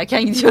 Kimse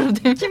giderken gidiyorum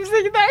demiş.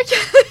 Kimse giderken.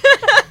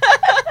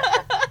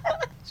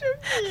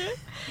 Çok iyi.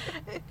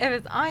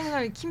 Evet aynen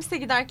öyle. Kimse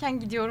giderken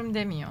gidiyorum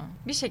demiyor.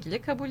 Bir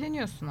şekilde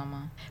kabulleniyorsun ama.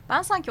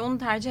 Ben sanki onu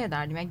tercih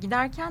ederdim. Yani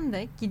giderken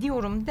de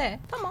gidiyorum de.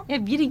 Tamam.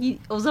 Ya biri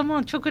o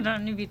zaman çok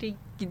önemli biri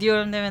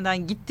gidiyorum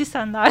demeden gitti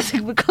sen de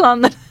artık bu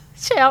kalanları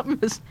şey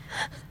yapmıyorsun.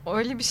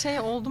 Öyle bir şey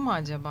oldu mu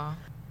acaba?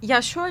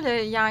 Ya şöyle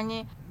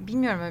yani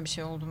bilmiyorum öyle bir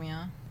şey oldu mu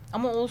ya.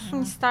 Ama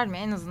olsun ister mi?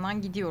 En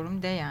azından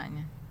gidiyorum de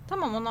yani.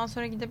 Tamam ondan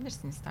sonra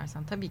gidebilirsin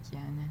istersen. Tabii ki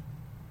yani.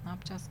 Ne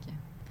yapacağız ki?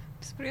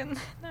 Biz buraya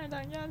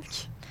nereden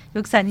geldik?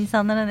 Yok sen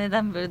insanlara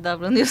neden böyle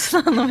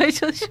davranıyorsun anlamaya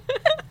çalışıyorum.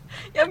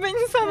 Ya ben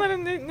insanlara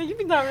ne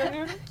gibi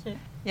davranıyorum ki?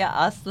 Ya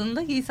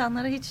aslında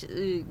insanlara hiç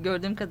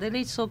gördüğüm kadarıyla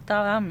hiç soğuk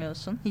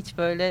davranmıyorsun. Hiç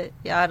böyle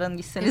yarın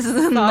gitseniz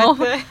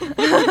sahte.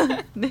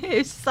 Ne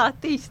hepsi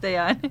sahte işte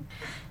yani.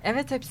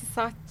 Evet hepsi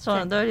sahte.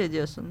 Sonra da öyle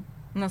diyorsun.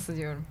 Nasıl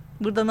diyorum?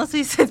 Burada nasıl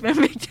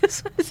hissetmemi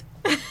bekliyorsun?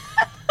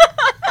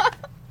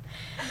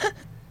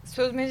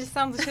 Söz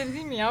meclisten dışarı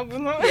değil mi ya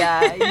bunu?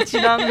 Ya hiç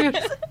inanmıyorum.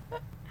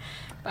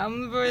 Ben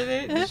bunu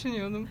böyle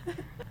düşünüyordum.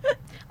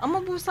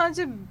 Ama bu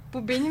sadece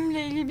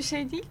benimle ilgili bir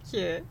şey değil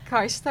ki.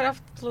 Karşı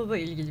tarafla da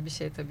ilgili bir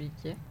şey tabii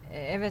ki.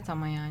 Evet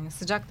ama yani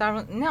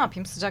ne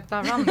yapayım sıcak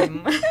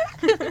davranmayayım mı?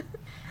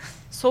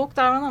 Soğuk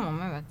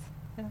davranamam evet.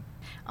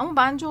 Ama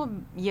bence o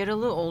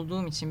yaralı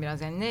olduğum için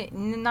biraz yani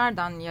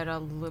nereden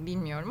yaralı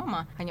bilmiyorum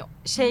ama hani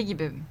şey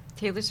gibi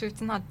Taylor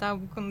Swift'in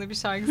hatta bu konuda bir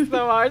şarkısı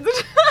da vardır.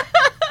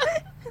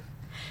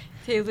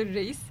 Taylor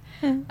Reis.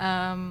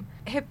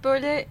 Hep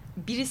böyle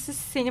birisi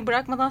seni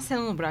bırakmadan sen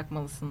onu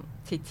bırakmalısın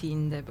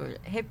tetiğinde böyle.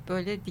 Hep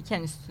böyle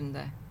diken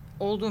üstünde.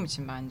 Olduğum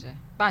için bence.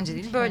 Bence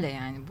değil böyle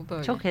yani bu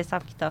böyle. Çok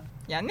hesap kitap.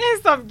 Ya ne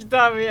hesap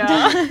kitabı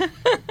ya.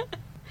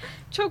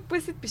 Çok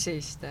basit bir şey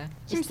işte.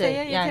 Kimseye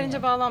yani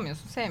yeterince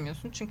bağlanmıyorsun,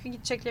 sevmiyorsun. Çünkü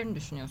gideceklerini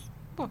düşünüyorsun.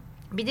 Bu.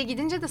 Bir de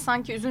gidince de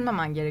sanki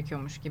üzülmemen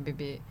gerekiyormuş gibi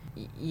bir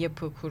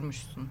yapı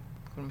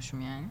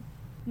kurmuşum yani.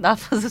 Daha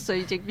fazla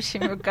söyleyecek bir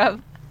şeyim yok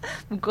abi.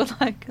 Bu konu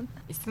hakkında.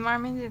 İsim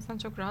vermeyince insan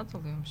çok rahat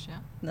oluyormuş ya.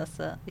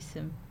 Nasıl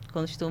isim?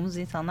 Konuştuğumuz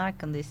insanlar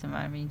hakkında isim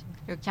vermeyince.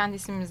 Yok kendi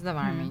ismimizi de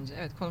vermeyince.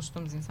 Evet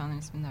konuştuğumuz insanların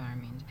ismini de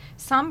vermeyince.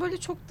 Sen böyle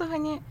çok da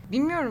hani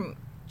bilmiyorum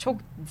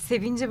çok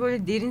sevince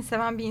böyle derin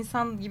seven bir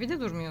insan gibi de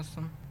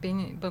durmuyorsun.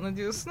 Bana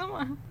diyorsun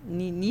ama.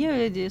 Niye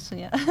öyle diyorsun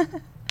ya?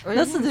 Öyle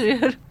nasıl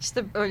duruyorum?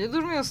 İşte öyle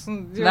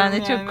durmuyorsun diyorum ben de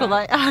yani. çok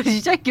kolay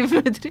harcayacak gibi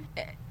mi duruyorum?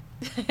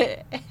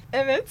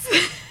 Evet.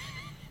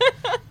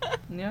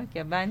 Yok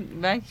ya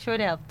ben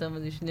şöyle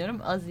yaptığımı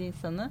düşünüyorum. Az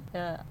insanı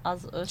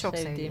az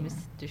sevdiğimi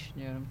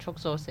düşünüyorum. Çok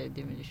zor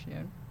sevdiğimi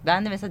düşünüyorum.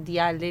 Ben de mesela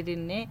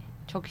diğerlerini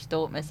çok işte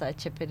o mesela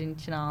çeperin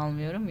içine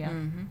almıyorum ya.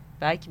 Hı-hı.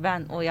 Belki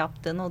ben o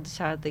yaptığını o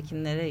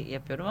dışarıdakilere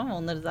yapıyorum ama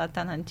onları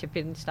zaten hani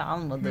çeperin içine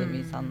almadığım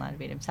insanlar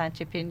benim. Sen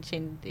çeperin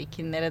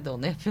içindekilere de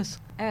onu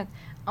yapıyorsun. Evet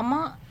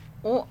ama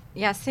o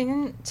ya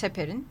senin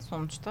çeperin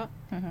sonuçta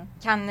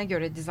kendine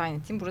göre dizayn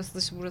ettiğin, burası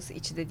dışı burası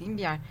içi dediğin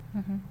bir yer.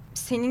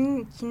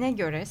 Seninkine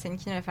göre,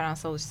 seninkine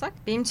referans alırsak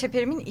benim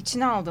çeperimin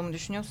içine aldığımı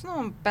düşünüyorsun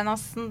ama ben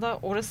aslında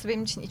orası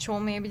benim için iç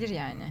olmayabilir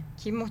yani.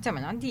 Ki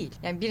muhtemelen değil.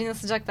 Yani birine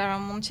sıcak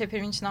davranmamı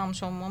çeperimin içine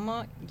almış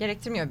olmamı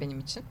gerektirmiyor benim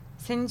için.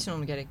 Senin için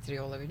onu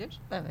gerektiriyor olabilir.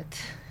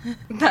 Evet.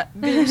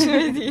 Benim için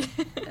öyle değil.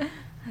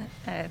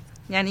 Evet.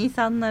 Yani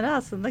insanlara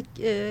aslında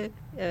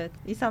evet,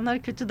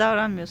 insanlara kötü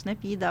davranmıyorsun.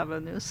 Hep iyi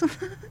davranıyorsun.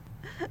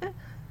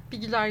 Bir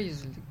güler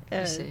yüzlülük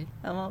bir şey.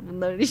 Ama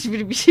bunların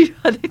hiçbiri bir şey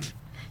ifade etmiyor.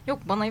 Yok,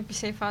 bana hep bir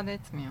şey ifade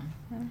etmiyor.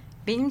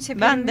 Benim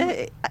çeperimin... Ben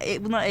de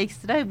buna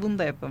ekstra bunu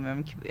da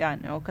yapamıyorum ki.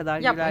 Yani o kadar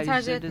güler yüzlü de.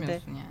 tercih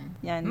etmiyorsun yani.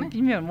 Yani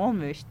bilmiyorum,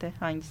 olmuyor işte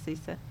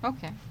hangisiyse.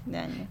 Okey.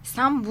 Yani.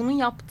 Sen bunu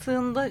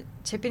yaptığında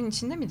çeperin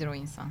içinde midir o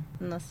insan?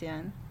 Nasıl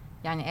yani?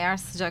 Yani eğer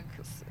sıcak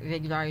ve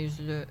güler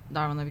yüzlü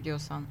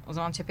davranabiliyorsan o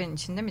zaman çeperin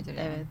içinde midir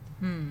yani? Evet.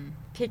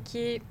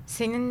 Peki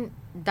senin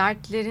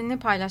dertlerini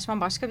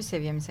paylaşman başka bir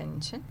seviye mi senin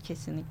için?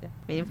 Kesinlikle.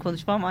 Benim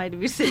konuşmam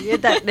ayrı bir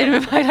seviye,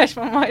 dertlerimi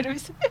paylaşmam ayrı bir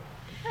seviye.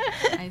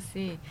 I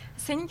see.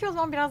 Seninki o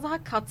zaman biraz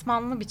daha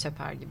katmanlı bir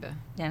çeper gibi.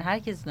 Yani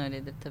herkesin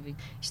öyledir tabii.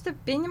 İşte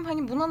benim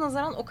hani buna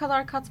nazaran o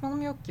kadar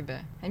katmanım yok gibi.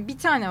 Hani bir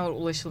tane var,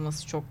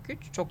 ulaşılması çok güç,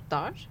 çok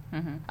dar.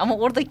 Ama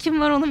orada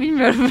kim var onu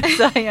bilmiyorum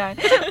mesela yani.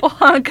 O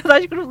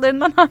arkadaş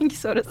gruplarından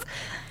hangisi orası?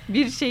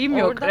 Bir şeyim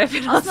yok,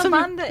 referansım yok.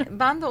 Aslında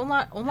ben de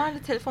onlarla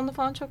telefonda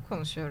falan çok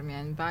konuşuyorum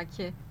yani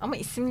belki. Ama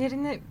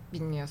isimlerini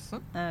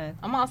bilmiyorsun. Evet.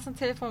 Ama aslında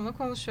telefonla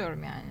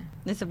konuşuyorum yani.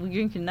 Neyse,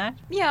 bugünküler.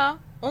 Ya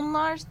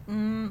onlar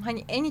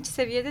hani en iç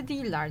seviyede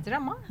değillerdir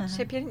ama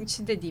çeperin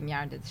içi dediğim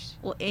yerdedir.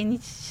 O en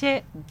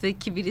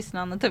içteki birisini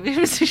anlatabilir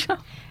misin şu an?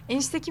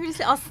 Enişteki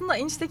birisi, aslında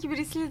enişteki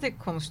birisiyle de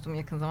konuştum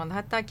yakın zamanda.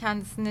 Hatta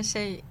kendisine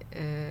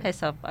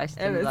hesap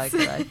açtınız evet.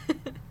 arkadaş.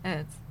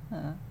 Evet.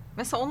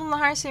 Mesela onunla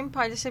her şeyimi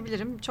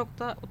paylaşabilirim. Çok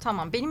da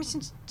utanmam. Benim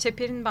için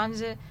çeperin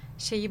bence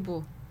şeyi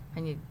bu.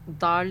 Hani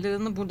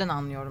darlığını buradan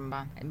anlıyorum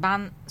ben.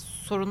 Ben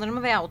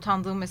sorunlarımı veya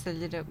utandığım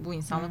meseleleri bu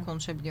insanla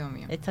konuşabiliyor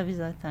muyum? Tabii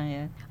zaten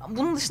ya.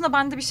 Bunun dışında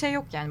bende bir şey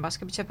yok yani.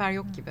 Başka bir çeper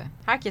yok gibi.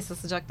 Herkese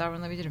sıcak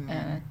davranabilirim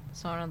yani. Evet.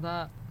 Sonra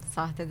da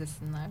sahte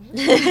desinler.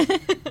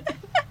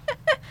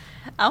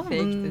 Ama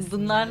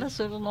bunlarla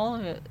sorun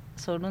olmuyor.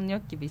 Sorunun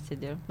yok gibi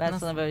hissediyorum. Ben Nasıl?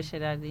 sana böyle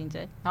şeyler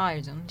deyince.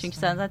 Hayır canım. Çünkü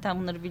sen zaten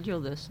bunları biliyor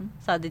oluyorsun.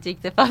 Sadece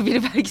ilk defa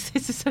biri belki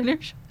sesi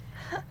söylemiş.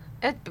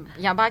 Evet,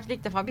 ya belki de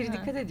ilk defa biri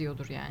dikkat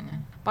ediyordur yani.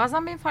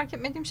 Bazen benim fark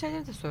etmediğim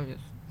şeyleri de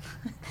söylüyorsun.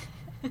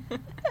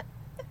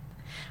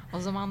 O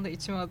zaman da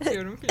içime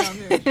atıyorum falan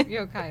diyorum.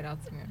 Yok, hayır,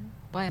 atmıyorum.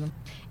 Bayıldım.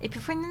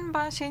 Epiphany'nin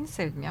ben şeyini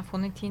sevdim ya.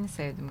 Fonetiğini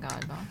sevdim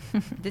galiba.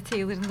 Bir de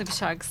Taylor'ın da bir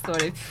şarkısı da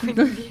var, Epiphany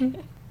diye.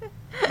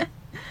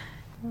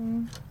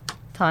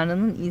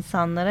 Tanrı'nın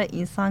insanlara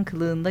insan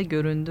kılığında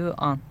göründüğü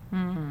an.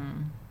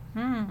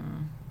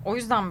 O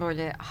yüzden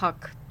böyle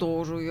hak,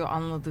 doğruyu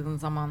anladığın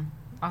zaman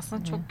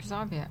aslında çok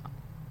güzel bir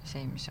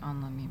şeymiş,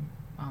 anlam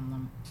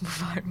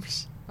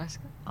varmış.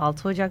 Başka?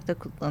 6 Ocak'ta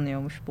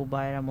kutlanıyormuş bu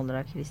bayram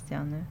olarak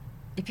Hristiyanları.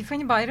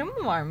 Epiphany bayramı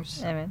mı varmış?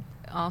 Evet.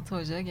 6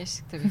 Ocak'a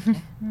geçtik tabii ki.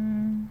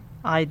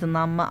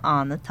 Aydınlanma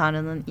anı,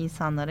 Tanrı'nın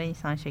insanlara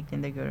insan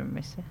şeklinde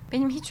görünmesi.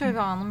 Benim hiç öyle bir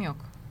anım yok.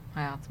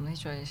 Hayatımda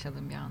hiç öyle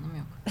yaşadığım bir anım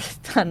yok.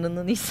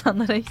 Tanrı'nın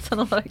insanlara insan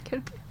olarak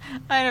görünmesi.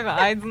 Hayır,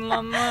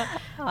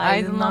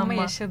 aydınlanma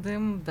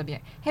yaşadığım da bir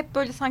yer. Hep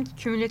böyle sanki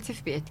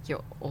kümülatif bir etki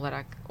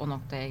olarak o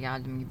noktaya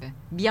geldim gibi.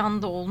 Bir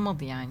anda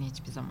olmadı yani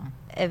hiçbir zaman.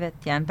 Evet,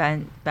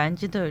 yani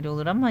bence de öyle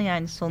olur ama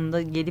yani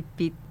sonunda gelip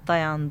bir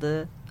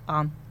dayandığı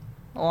an.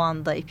 O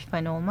anda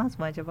epifani olmaz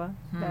mı acaba?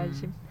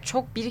 Belki.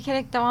 Çok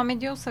birikerek devam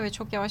ediyorsa ve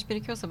çok yavaş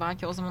birikiyorsa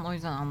belki o zaman o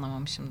yüzden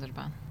anlamamışımdır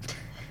ben.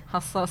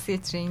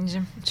 Hassasiyet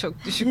range'im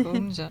çok düşük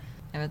olunca.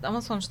 Evet,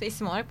 ama sonuçta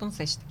isim olarak bunu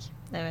seçtik.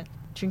 Evet.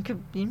 Çünkü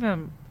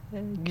bilmiyorum,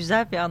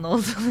 güzel bir an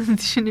olduğunu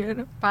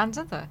düşünüyorum.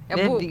 Bence de. Ya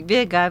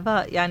ve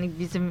galiba yani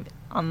bizim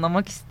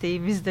anlamak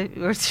isteğimiz de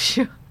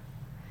örtüşüyor.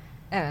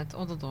 Evet,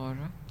 o da doğru.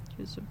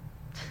 Gözüm.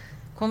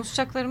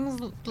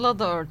 Konuşacaklarımızla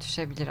da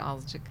örtüşebilir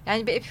azıcık.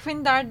 Yani bir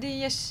Epiphany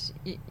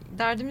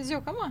derdimiz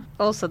yok ama.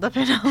 Olsa da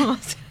fena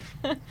olmaz.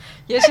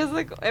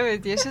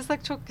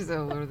 yaşasak çok güzel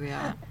olurdu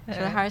ya.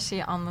 Şöyle her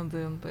şeyi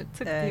anladığın, böyle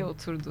tık diye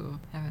oturduğu.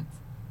 Evet.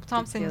 Bu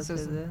tam senin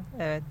sözün.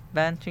 Evet.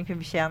 Ben çünkü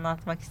bir şey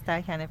anlatmak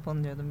isterken hep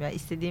onu diyordum ya.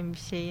 İstediğim bir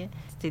şeyi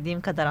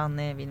istediğim kadar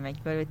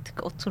anlayabilmek. Böyle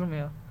tık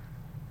oturmuyor.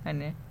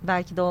 Hani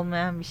belki de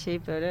olmayan bir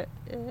şey böyle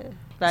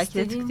belki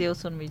de tık diye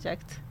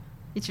oturmayacaktı.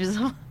 Hiçbir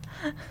zaman.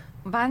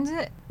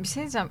 Bence bir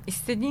şey diyeceğim.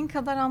 İstediğin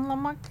kadar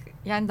anlamak,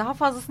 yani daha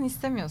fazlasını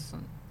istemiyorsun.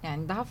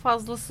 Yani daha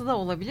fazlası da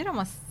olabilir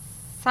ama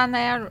sen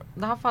eğer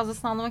daha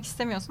fazlasını anlamak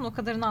istemiyorsan o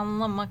kadarını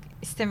anlamak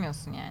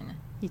istemiyorsun yani.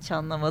 Hiç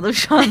anlamadım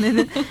şu an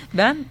dedi.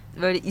 Ben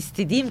böyle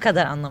istediğim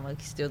kadar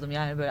anlamak istiyordum.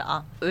 Yani böyle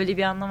öyle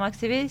bir anlamak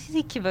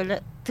seviyesi ki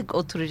böyle tık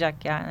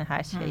oturacak yani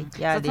her şey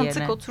yerde Zaten yerine.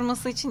 tık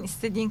oturması için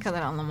istediğin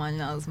kadar anlaman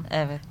lazım.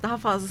 Evet. Daha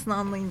fazlasını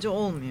anlayınca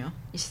olmuyor.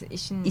 İşte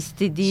işin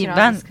İstediği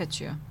şirazesi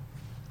kaçıyor.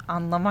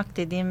 Anlamak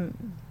dediğim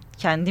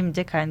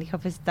kendimce, kendi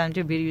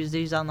kapasitemce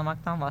 %100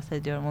 anlamaktan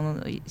bahsediyorum.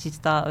 Onun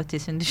hiç daha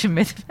ötesini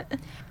düşünmedim.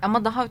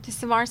 Ama daha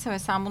ötesi varsa ve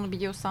sen bunu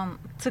biliyorsan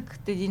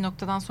tık dediği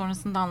noktadan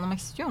sonrasını da anlamak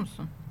istiyor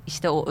musun?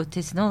 İşte o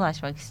ötesine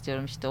ulaşmak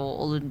istiyorum. İşte o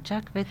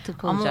olacak ve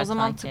tık olacak. Ama o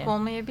zaman sanki. tık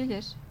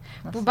olmayabilir.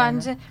 Nasıl Bu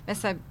bence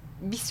mesela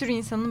bir sürü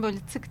insanın böyle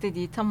tık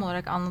dediği, tam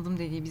olarak anladım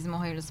dediği, bizim o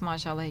hayırlısı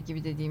maşallah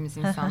gibi dediğimiz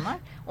insanlar.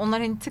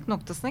 Onlar hani tık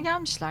noktasına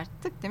gelmişler.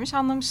 Tık demiş,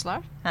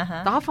 anlamışlar.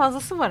 Daha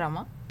fazlası var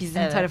ama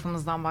bizim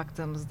tarafımızdan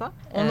baktığımızda.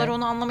 Onlar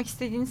onu anlamak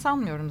istediğini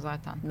sanmıyorum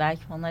zaten.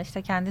 Belki onlar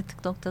işte kendi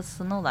tık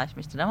noktasına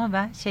ulaşmıştır ama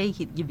ben şey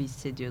gibi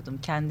hissediyordum.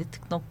 Kendi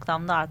tık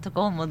noktamda artık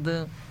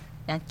olmadığım,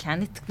 yani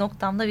kendi tık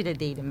noktamda bile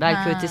değilim.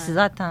 Belki ötesi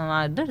zaten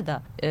vardır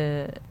da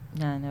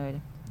yani öyle.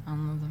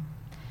 Anladım.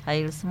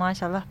 Hayırlısı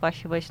maşallah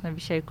başlı başına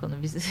bir şey konu.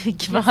 Biz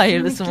kime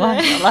hayırlısı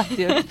maşallah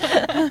diyoruz.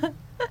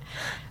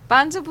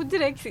 Bence bu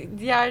direkt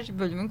diğer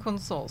bölümün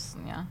konusu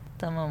olsun ya.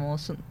 Tamam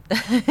olsun.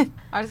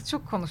 Artık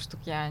çok konuştuk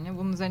yani.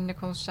 Bunun üzerine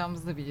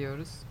konuşacağımızı da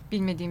biliyoruz.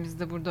 Bilmediğimizi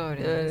de burada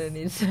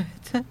öğreniriz.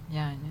 Evet.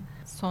 Yani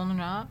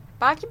sonra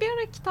belki bir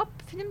ara kitap,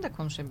 film de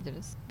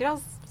konuşabiliriz.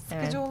 Biraz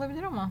sıkıcı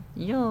olabilir ama.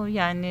 Yo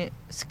yani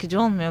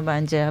sıkıcı olmuyor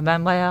bence ya.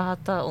 Ben bayağı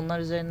hatta onlar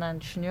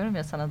üzerinden düşünüyorum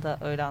ya, sana da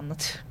öyle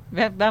anlatıyorum.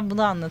 Ben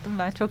bunu anladım.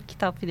 Ben çok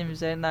kitap film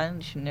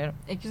üzerinden düşünüyorum.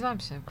 Güzel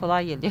bir şey.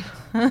 Kolay geliyor.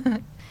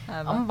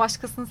 Ama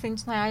başkasının senin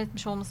için hayal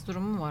etmiş olması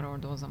durumu mu var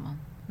orada o zaman?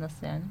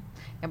 Nasıl yani?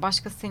 Ya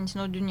başkası senin için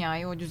o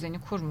dünyayı, o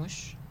düzeni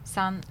kurmuş.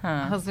 Sen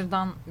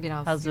hazırdan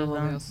biraz yol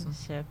alıyorsun.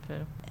 Şey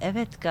yapıyorum.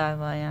 Evet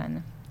galiba yani.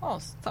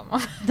 Olsun,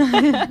 tamam.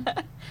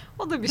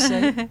 O da bir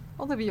şey.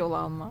 O da bir yol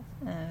alma.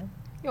 Evet.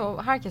 Yo,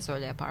 herkes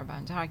öyle yapar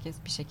bence. Herkes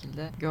bir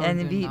şekilde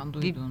gördüğünden, yani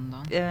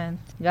duyduğundan. Evet.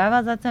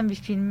 Galiba zaten bir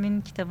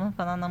filmin, kitabın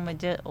falan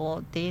amacı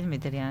o değil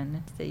midir yani?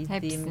 İşte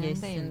izleyeyim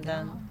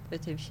geçsinden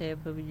öte bir şey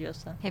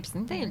yapabiliyorsan.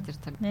 Hepsinin değildir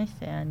tabii.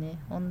 Neyse yani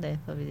onu da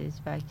yapabiliriz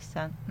belki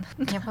sen.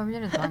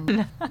 Yapabiliriz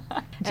bence.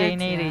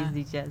 Jane Eyre'i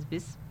izleyeceğiz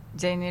biz.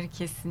 Jane Eyre'i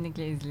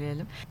kesinlikle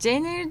izleyelim.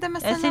 Jane Eyre'de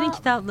mesela... senin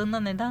kitaplığında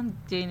neden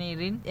Jane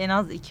Eyre'in en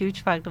az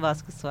 2-3 farklı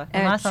baskısı var?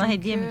 Onlar sana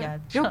hediye mi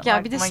geldi? Yok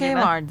ya, bir de şey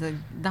vardı.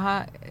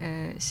 Daha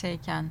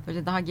şeyken,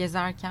 böyle daha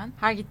gezerken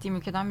her gittiğim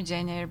ülkeden bir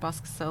Jane Eyre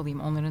baskısı alayım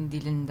onların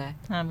dilinde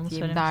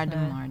diye bir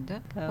derdim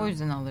vardı. Evet. O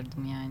yüzden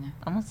alırdım yani.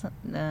 Ama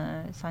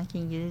sanki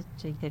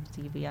İngilizce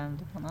hepsi gibi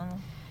geldi bana ama.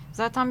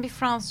 Zaten bir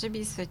Fransızca, bir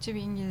İsveççe,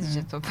 bir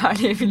İngilizce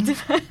toparlayabildim.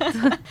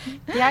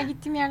 Diğer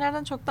gittiğim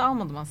yerlerden çok da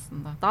almadım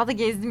aslında. Daha da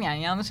gezdim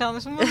yani, yanlış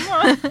anlaşılmadım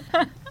ama.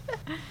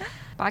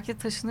 Belki de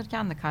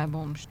taşınırken de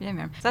kaybolmuş,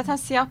 bilemiyorum. Zaten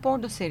Siyah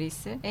Bordo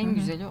serisi en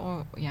güzeli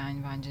o yani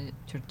bence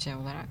Türkçe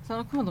olarak. Sen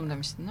okumadım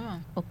demiştin değil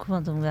mi?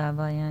 Okumadım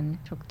galiba yani.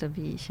 Çok da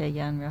bir şey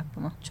gelmiyor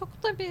aklıma.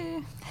 Çok da bir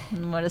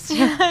numarası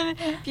yani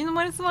bir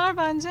numarası var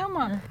bence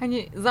ama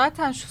hani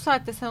zaten şu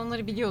saatte sen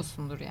onları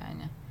biliyorsundur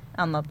yani.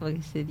 Anlatmak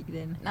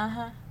istediklerini.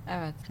 Aha,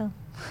 evet. Tamam.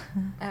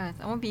 Evet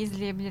ama bir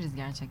izleyebiliriz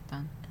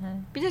gerçekten.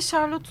 Evet. Bir de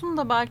Charlotte'un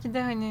da belki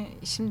de hani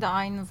şimdi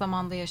aynı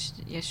zamanda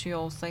yaşıyor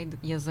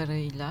olsaydık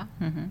yazarıyla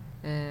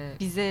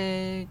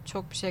bize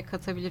çok bir şey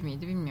katabilir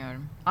miydi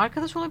bilmiyorum.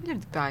 Arkadaş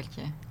olabilirdik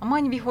belki. Ama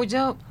hani bir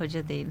hoca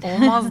değildi.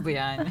 Olmazdı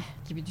yani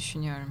gibi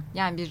düşünüyorum.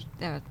 Yani bir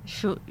evet.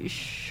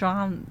 Şu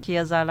anki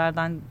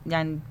yazarlardan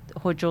yani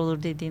hoca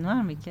olur dediğin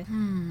var mı ki?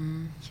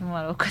 Kim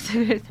var o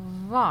kategoride?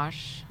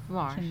 Var. Kim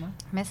var?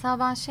 Mesela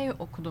ben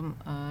okudum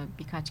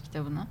birkaç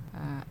kitabını.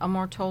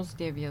 Amor Towles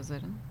diye bir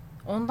yazarın.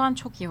 Ondan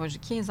çok iyi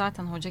hoca ki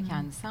zaten hoca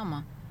kendisi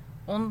ama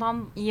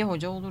ondan iyi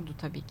hoca olurdu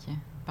tabii ki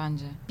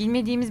bence.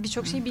 Bilmediğimiz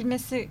birçok şeyi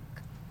bilmesi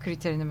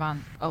kriterini ben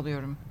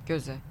alıyorum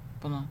göze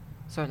bunu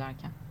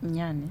söylerken.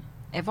 Yani.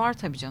 Var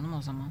tabii canım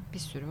o zaman. Bir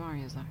sürü var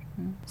yazar.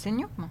 Senin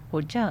yok mu?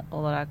 Hoca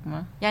olarak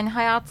mı? Yani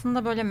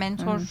hayatında böyle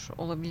mentor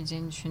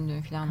olabileceğini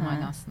düşündüğün falan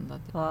manasında.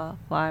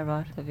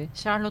 Var tabii.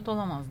 Charlotte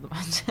olamazdı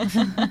bence.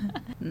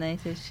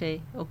 Neyse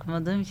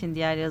okumadığım için,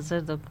 diğer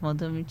yazarı da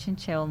okumadığım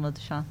için olmadı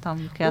şu an. Tam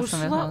bir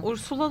kıyaslama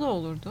Ursula da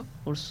olurdu.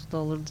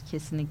 Ursula olurdu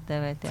kesinlikle,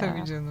 evet ya.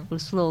 Tabii canım.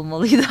 Ursula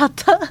olmalıydı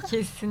hatta.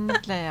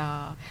 Kesinlikle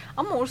ya.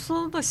 Ama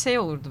Ursula'da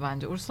da olurdu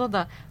bence. Ursula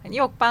da hani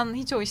yok ben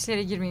hiç o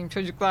işlere girmeyeyim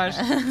çocuklar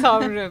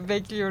tavrı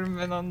bekliyorum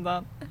ben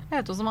ondan.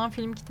 Evet, o zaman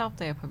film kitap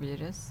da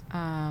yapabiliriz.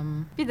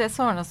 Bir de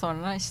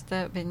sonra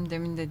işte benim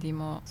demin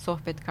dediğim o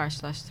sohbet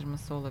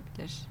karşılaştırması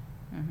olabilir.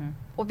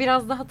 O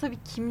biraz daha tabii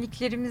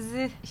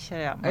kimliklerimizi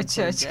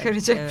açığa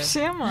çıkaracak bir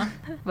şey ama.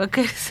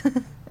 Bakarız.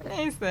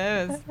 Neyse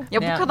evet.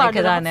 Ya bu kadar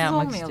da rahatsız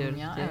olmayalım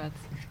ya. Evet.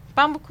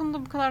 Ben bu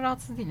konuda bu kadar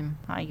rahatsız değilim.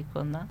 Hangi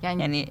konuda?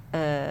 Yani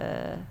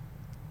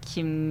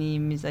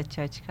kimliğimiz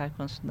açığa çıkar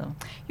konusunda mı?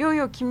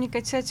 Yok kimlik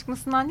açığa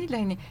çıkmasından değil de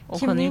hani o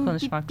kimliğin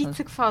bir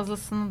tık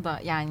fazlasını da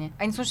yani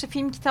hani sonuçta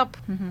film kitap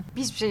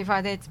hiçbir şey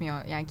ifade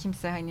etmiyor. Yani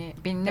kimse hani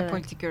benim ne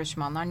politik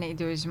görüşüm anlar ne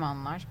ideolojimi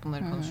anlar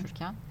bunları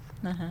konuşurken.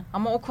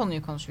 Ama o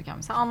konuyu konuşurken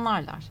mesela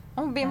anlarlar.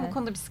 Ama benim bu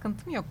konuda bir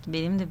sıkıntım yok.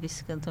 Benim de bir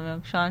sıkıntım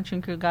yok. Şu an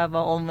çünkü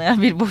galiba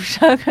olmayan bir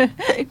boşluğa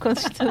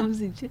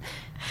konuştuğumuz için.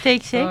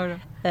 Tek şey. Doğru.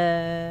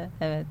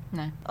 Evet.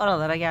 Ne?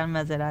 Oralara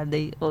gelmez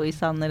herhalde. O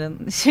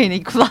insanların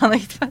şeyini kulağına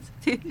gitmez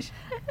diye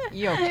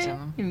düşünüyorum. Yok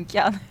canım.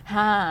 İmkanı.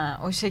 Ha,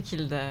 o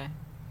şekilde.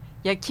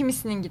 Ya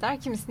kimisinin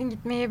gider, kimisinin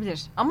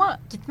gitmeyebilir. Ama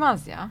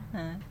gitmez ya.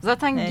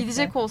 Zaten Neyse.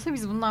 gidecek olsa,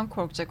 biz bundan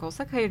korkacak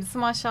olsak hayırlısı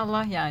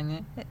maşallah yani.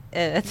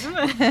 Evet.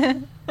 Değil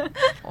mi?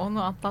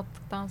 Onu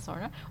atlattıktan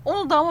sonra.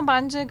 Onu da ama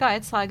bence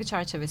gayet saygı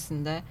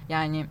çerçevesinde,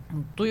 yani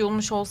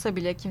duyulmuş olsa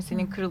bile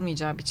kimsenin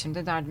kırılmayacağı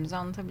biçimde derdimizi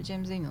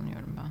anlatabileceğimize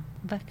inanıyorum ben.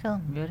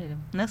 Bakalım, görelim.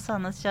 Nasıl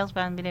anlatacağız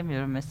ben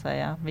bilemiyorum mesela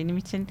ya. Benim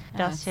için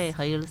biraz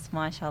hayırlısı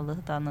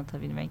maşallahı da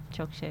anlatabilmek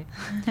çok şey.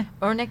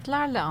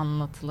 Örneklerle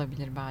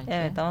anlatılabilir belki.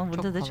 Evet, ama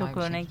burada çok da çok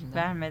örnek şekilde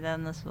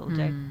vermeden nasıl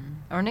olacak?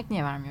 Örnek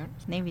niye vermiyoruz?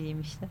 Ne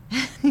bileyim işte.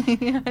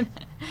 Yani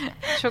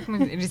çok mu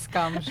risk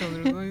almış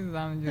oluruz, o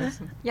yüzden mi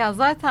diyorsun? Ya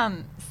zaten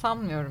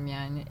sanmıyorum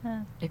yani.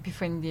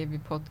 Epifani diye bir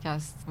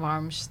podcast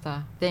varmış da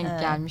denk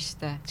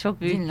gelmiş de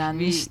çok büyük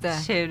dinlenmiş bir de.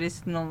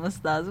 çevresinin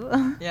olması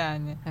lazım.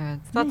 Yani evet.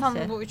 Zaten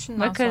neyse, bu üçünden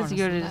bakarız,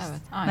 sonrasında görürüz.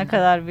 evet. Ne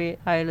kadar bir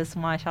hayırlısı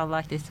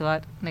maşallah desi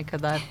var. Ne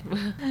kadar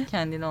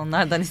kendini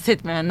onlardan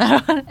hissetmeyenler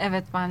var.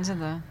 Evet, bence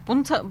de.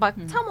 Bunu bak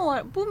tam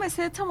olarak bu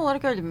mesele tam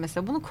olarak öyle bir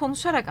mesele. Bunu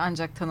konuşarak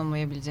ancak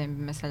tanımlayabileceğim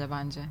bir mesele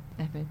bence.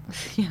 Evet.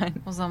 Yani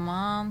o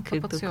zaman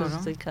kapatıyorum.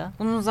 Dakika.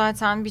 Bunun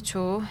zaten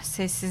birçoğu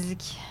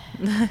sessizlik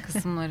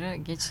kısımları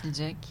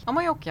geçilecek.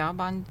 Ama yok ya,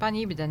 ben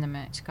iyi bir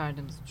deneme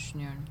çıkardığımızı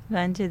düşünüyorum.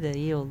 Bence de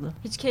iyi oldu.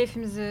 Hiç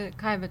keyfimizi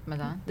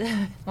kaybetmeden,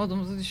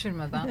 modumuzu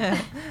düşürmeden.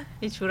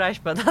 Hiç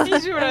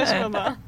uğraşmadan.